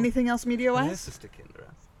 Hello. Anything else Hello, media-wise? Sister Kendra.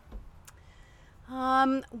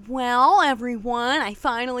 Well, everyone, I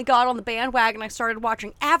finally got on the bandwagon. I started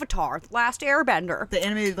watching Avatar: The Last Airbender. The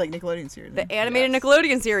animated, like, Nickelodeon series. The animated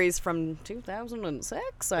Nickelodeon series from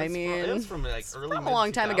 2006. I mean, it's from like it's early from a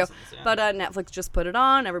long time ago. mid-2000s, yeah. But Netflix just put it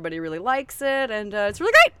on. Everybody really likes it, and it's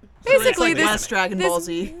really great. it's Basically, like less Dragon this Ball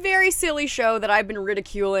Z. very silly show that I've been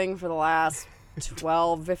ridiculing for the last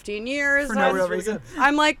 12, 15 years. For no real reason.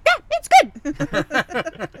 I'm like, yeah, it's good.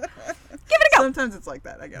 Give it a go. Sometimes it's like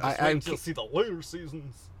that, I guess. I- Until see the later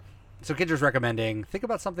seasons. So Kendra's recommending, think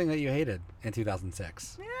about something that you hated in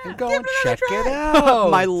 2006. and go give and it another check it try. out.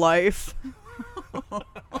 My life.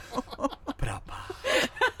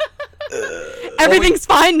 Everything's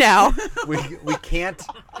fine now. we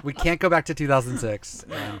can't go back to 2006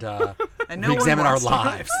 and And no one re-examine our wants to.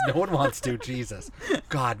 lives. No one wants to. Jesus,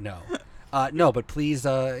 God, no. No, but please,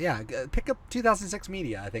 pick up 2006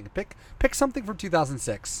 media. I think pick something from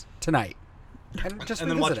 2006 tonight, and just And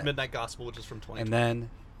then revisit watch it. Midnight Gospel, which is from 2020. And then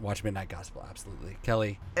watch Midnight Gospel. Absolutely,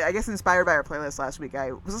 Kelly. I guess inspired by our playlist last week,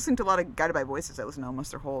 I was listening to a lot of Guided by Voices. I listened to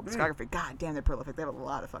almost their whole discography. God damn, they're prolific. They have a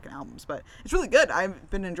lot of fucking albums, but it's really good. I've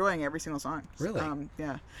been enjoying every single song. Really?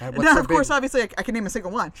 Yeah. What's Now, their of course, big- obviously, I can name a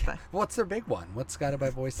single one. But What's their big one? What's Guided by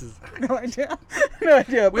Voices? no idea. No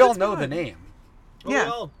idea. We but all it's know fun. the name. Oh, yeah. we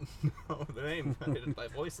all know the name Guided by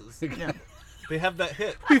Voices. Yeah. They have that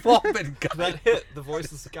hit. We've all been That guided. hit. The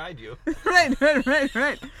voices guide you.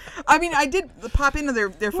 right. I mean, I did pop into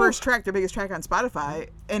their first track, their biggest track on Spotify,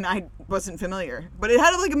 and I wasn't familiar. But it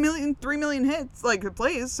had like 3 million hits, like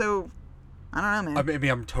plays, so I don't know, man. Maybe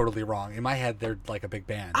I'm totally wrong. In my head, they're like a big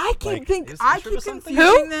band. I keep like, think is I intro keep to something?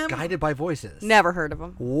 confusing Who? them. Guided by Voices. Never heard of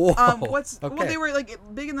them. Whoa. Well, okay. they were like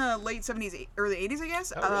big in the late 70s, early 80s, I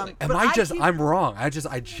guess. really? Am but I just? keep- I'm wrong. I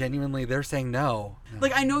genuinely. They're saying no.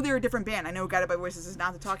 like I know they're a different band. I know Guided by Voices is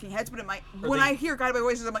not the Talking Heads, but it might. When they- I hear Guided by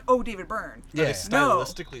Voices, I'm like, oh, David Byrne. Yeah. Are they No.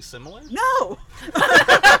 stylistically similar? No.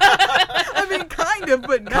 I mean, kind of,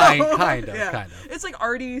 but no. Kind of. It's like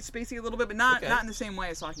arty, spacey a little bit, but not Okay. in the same way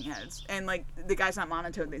as Talking Heads. And like the guy's not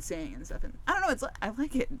monotone; they sing and stuff. And I don't know. I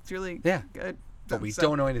like it. It's really Yeah. good. But we So-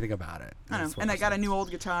 don't know anything about it. I don't That's know. what And I we're got a saying. new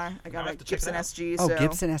old guitar. I got I'll a have to check it Gibson out. SG. Oh, So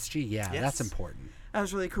Gibson SG. Yeah, Yes. that's important. that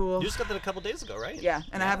was really cool. You just got that a couple days ago, right? Yeah,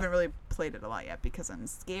 and I haven't really played it a lot yet because I'm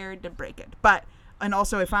scared to break it. But and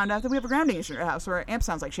also I found out that we have a grounding issue at our house where our amp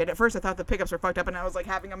sounds like shit. At first I thought the pickups were fucked up and I was like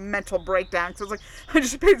having a mental breakdown. So I was like, I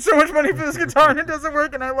just paid so much money for this guitar and it doesn't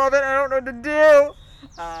work and I love it and I don't know what to do.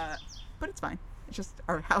 But it's fine. It's just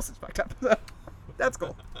our house is fucked up. So that's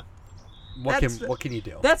cool. What That's- can you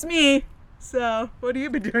do? That's me. So what have you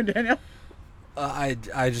been doing, Daniel? I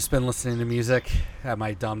just been listening to music at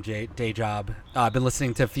my dumb day job. I've been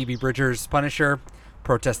listening to Phoebe Bridgers' Punisher,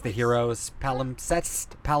 Protest the Heroes,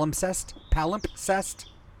 Palimpsest,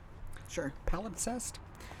 Sure.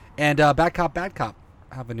 and Bad Cop.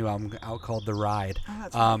 I have a new album out called The Ride. Oh,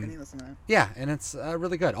 that's right. I need to listen to that. Yeah, and it's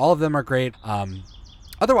really good. All of them are great.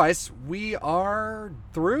 Otherwise, we are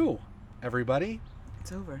through, everybody.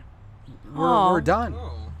 It's over. We're done.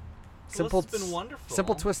 Oh. Simple, Well, this has been wonderful.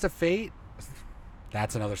 Simple Twist of Fate.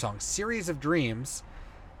 That's another song. Series of Dreams,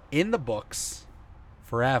 in the books,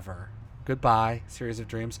 forever. Goodbye, Series of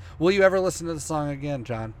Dreams. Will you ever listen to the song again,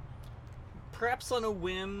 John? Perhaps on a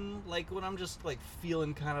whim, like when I'm just like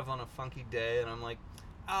feeling kind of on a funky day and I'm like,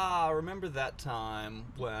 remember that time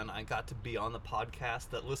when I got to be on the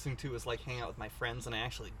podcast that listening to is like hang out with my friends, and I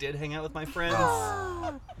actually did hang out with my friends.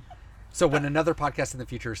 So when another podcast in the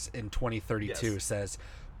future in 2032 Yes. says,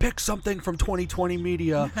 pick something from 2020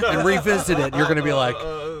 media and revisit it. You're going to be like,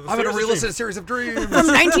 I'm going to re-listen to Series of Dreams. From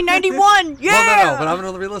 1991. Yeah. Well, no, but I'm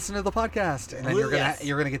going to re-listen to the podcast. And then you're going Yes.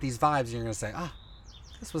 to get these vibes and you're going to say,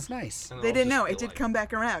 this was nice. And They I'll didn't just know. be It did like- come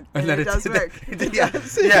back around. And And then it does work. Yeah.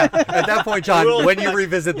 At that point, John, Well, when you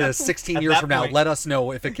revisit this 16 At years that from now, point- let us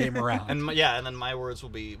know if it came around. And then my words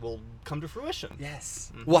will come to fruition.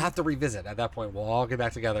 Yes. We'll have to revisit. At that point, we'll all get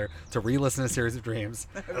back together to re-listen to Series of Dreams.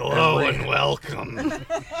 Hello and welcome.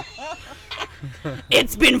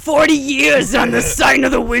 It's been 40 years on the Sign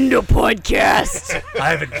of the Window podcast. I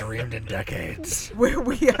haven't dreamed in decades. Where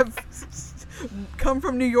we have come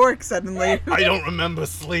from New York suddenly. I don't remember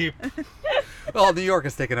sleep. Well, New York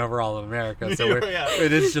has taken over all of America, so Yeah.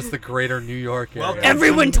 it is just the greater New York area. Welcome.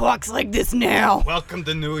 Everyone talks like this now. Welcome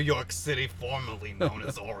to New York City, formerly known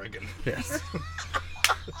as Oregon. Yes.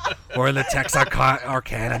 We're in the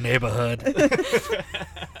Texarkana neighborhood.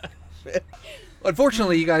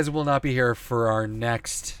 Unfortunately, you guys will not be here for our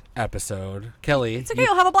next episode. Kelly, It's okay,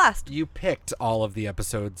 you'll have a blast. you picked all of the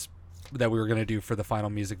episodes that we were going to do for the final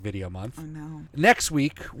music video month. Oh no. Next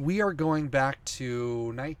week, we are going back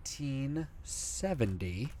to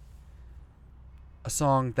 1970. A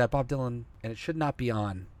song that Bob Dylan, and it should not be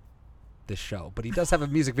on this show, but he does have a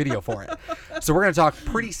music video for it. So we're going to talk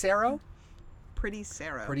Pretty Sarah. Pretty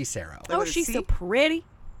Sarah. Pretty Sarah. Oh, with a she's C? so pretty.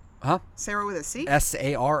 Huh? Sarah with a C?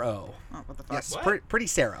 Saro. Oh, what the fuck? Yes, What? Pretty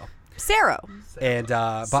Sarah. Sarah. And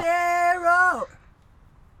Sarah!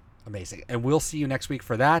 amazing. And we'll see you next week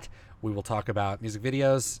for that. We will talk about music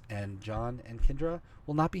videos, and John and Kendra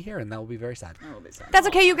will not be here, and that will be very sad. That will be sad. That's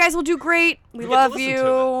okay. You guys will do great. We get to love listen you. to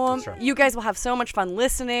it. That's right. You guys will have so much fun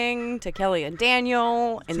listening to Kelly and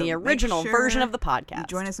Daniel in So the make original sure version of the you podcast.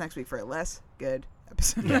 join us next week for a less good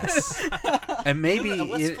episode. Yes. And maybe A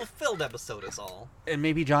less fulfilled episode is all.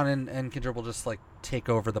 John and Kendra will just like take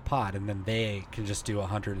over the pod, and then they can just do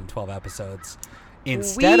 112 episodes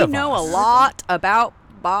instead we of know us. a lot about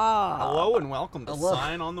Bob. Hello and welcome to Hello.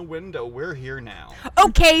 Sign on the Window. We're here now.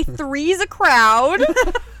 Okay, three's a crowd.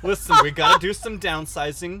 Listen, we gotta do some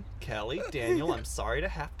downsizing. Kelly, Daniel, I'm sorry to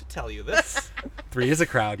have to tell you this. 3 is a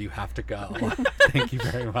crowd. You have to go. Thank you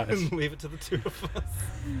very much. Leave it to the two of us.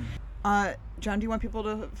 John, do you want people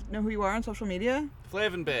to know who you are on social media?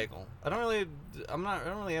 Flavin Bagel. I don't really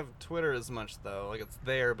have Twitter as much though. Like it's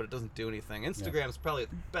there, but it doesn't do anything. Instagram's probably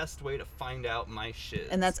the best way to find out my shit.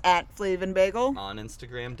 And that's at Flavin Bagel. on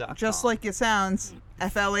Instagram.com. Just like it sounds.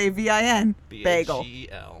 FLAVIN. Bagel.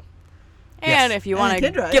 BAGEL. And Yes. if you want to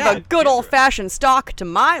And Kendra, give yeah. a good old-fashioned stalk to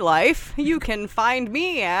my life, you can find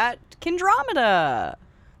me at Kendromeda.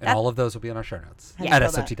 And all of those will be in our show notes How do you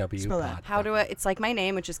at spell that? SFTW. Spell that. How do I? It's like my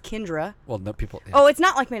name, which is Kendra. Well, no people. Yeah. Oh, it's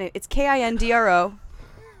not like my name. It's KINDROMEDA.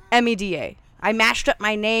 I mashed up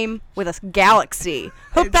my name with a galaxy.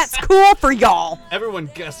 Hope that's cool for y'all. Everyone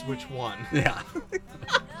guess which one. Yeah.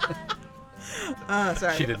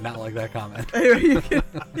 Sorry. She did not like that comment.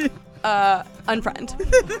 Unfriend.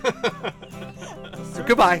 So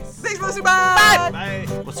goodbye. Thanks for listening. Bye. Bye.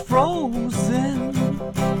 Was frozen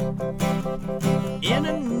in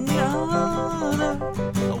another,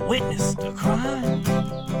 a witness to crime.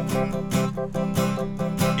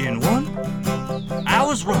 In one, I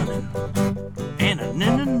was running, and in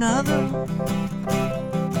another,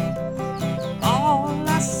 all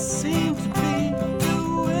I seemed to be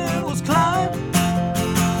doing was climb.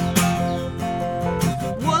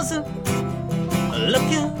 Wasn't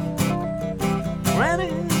looking for any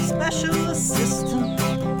special assistance.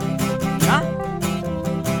 Not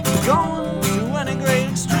going to any great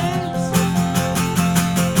extremes.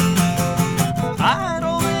 I'd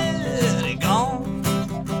already gone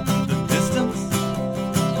the distance.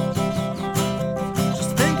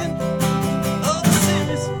 Just thinking of a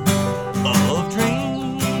series of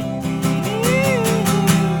dreams.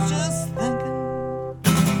 Just thinking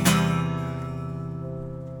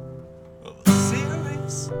of a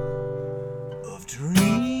series of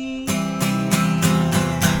dreams.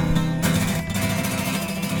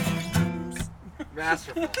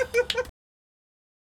 Masterful.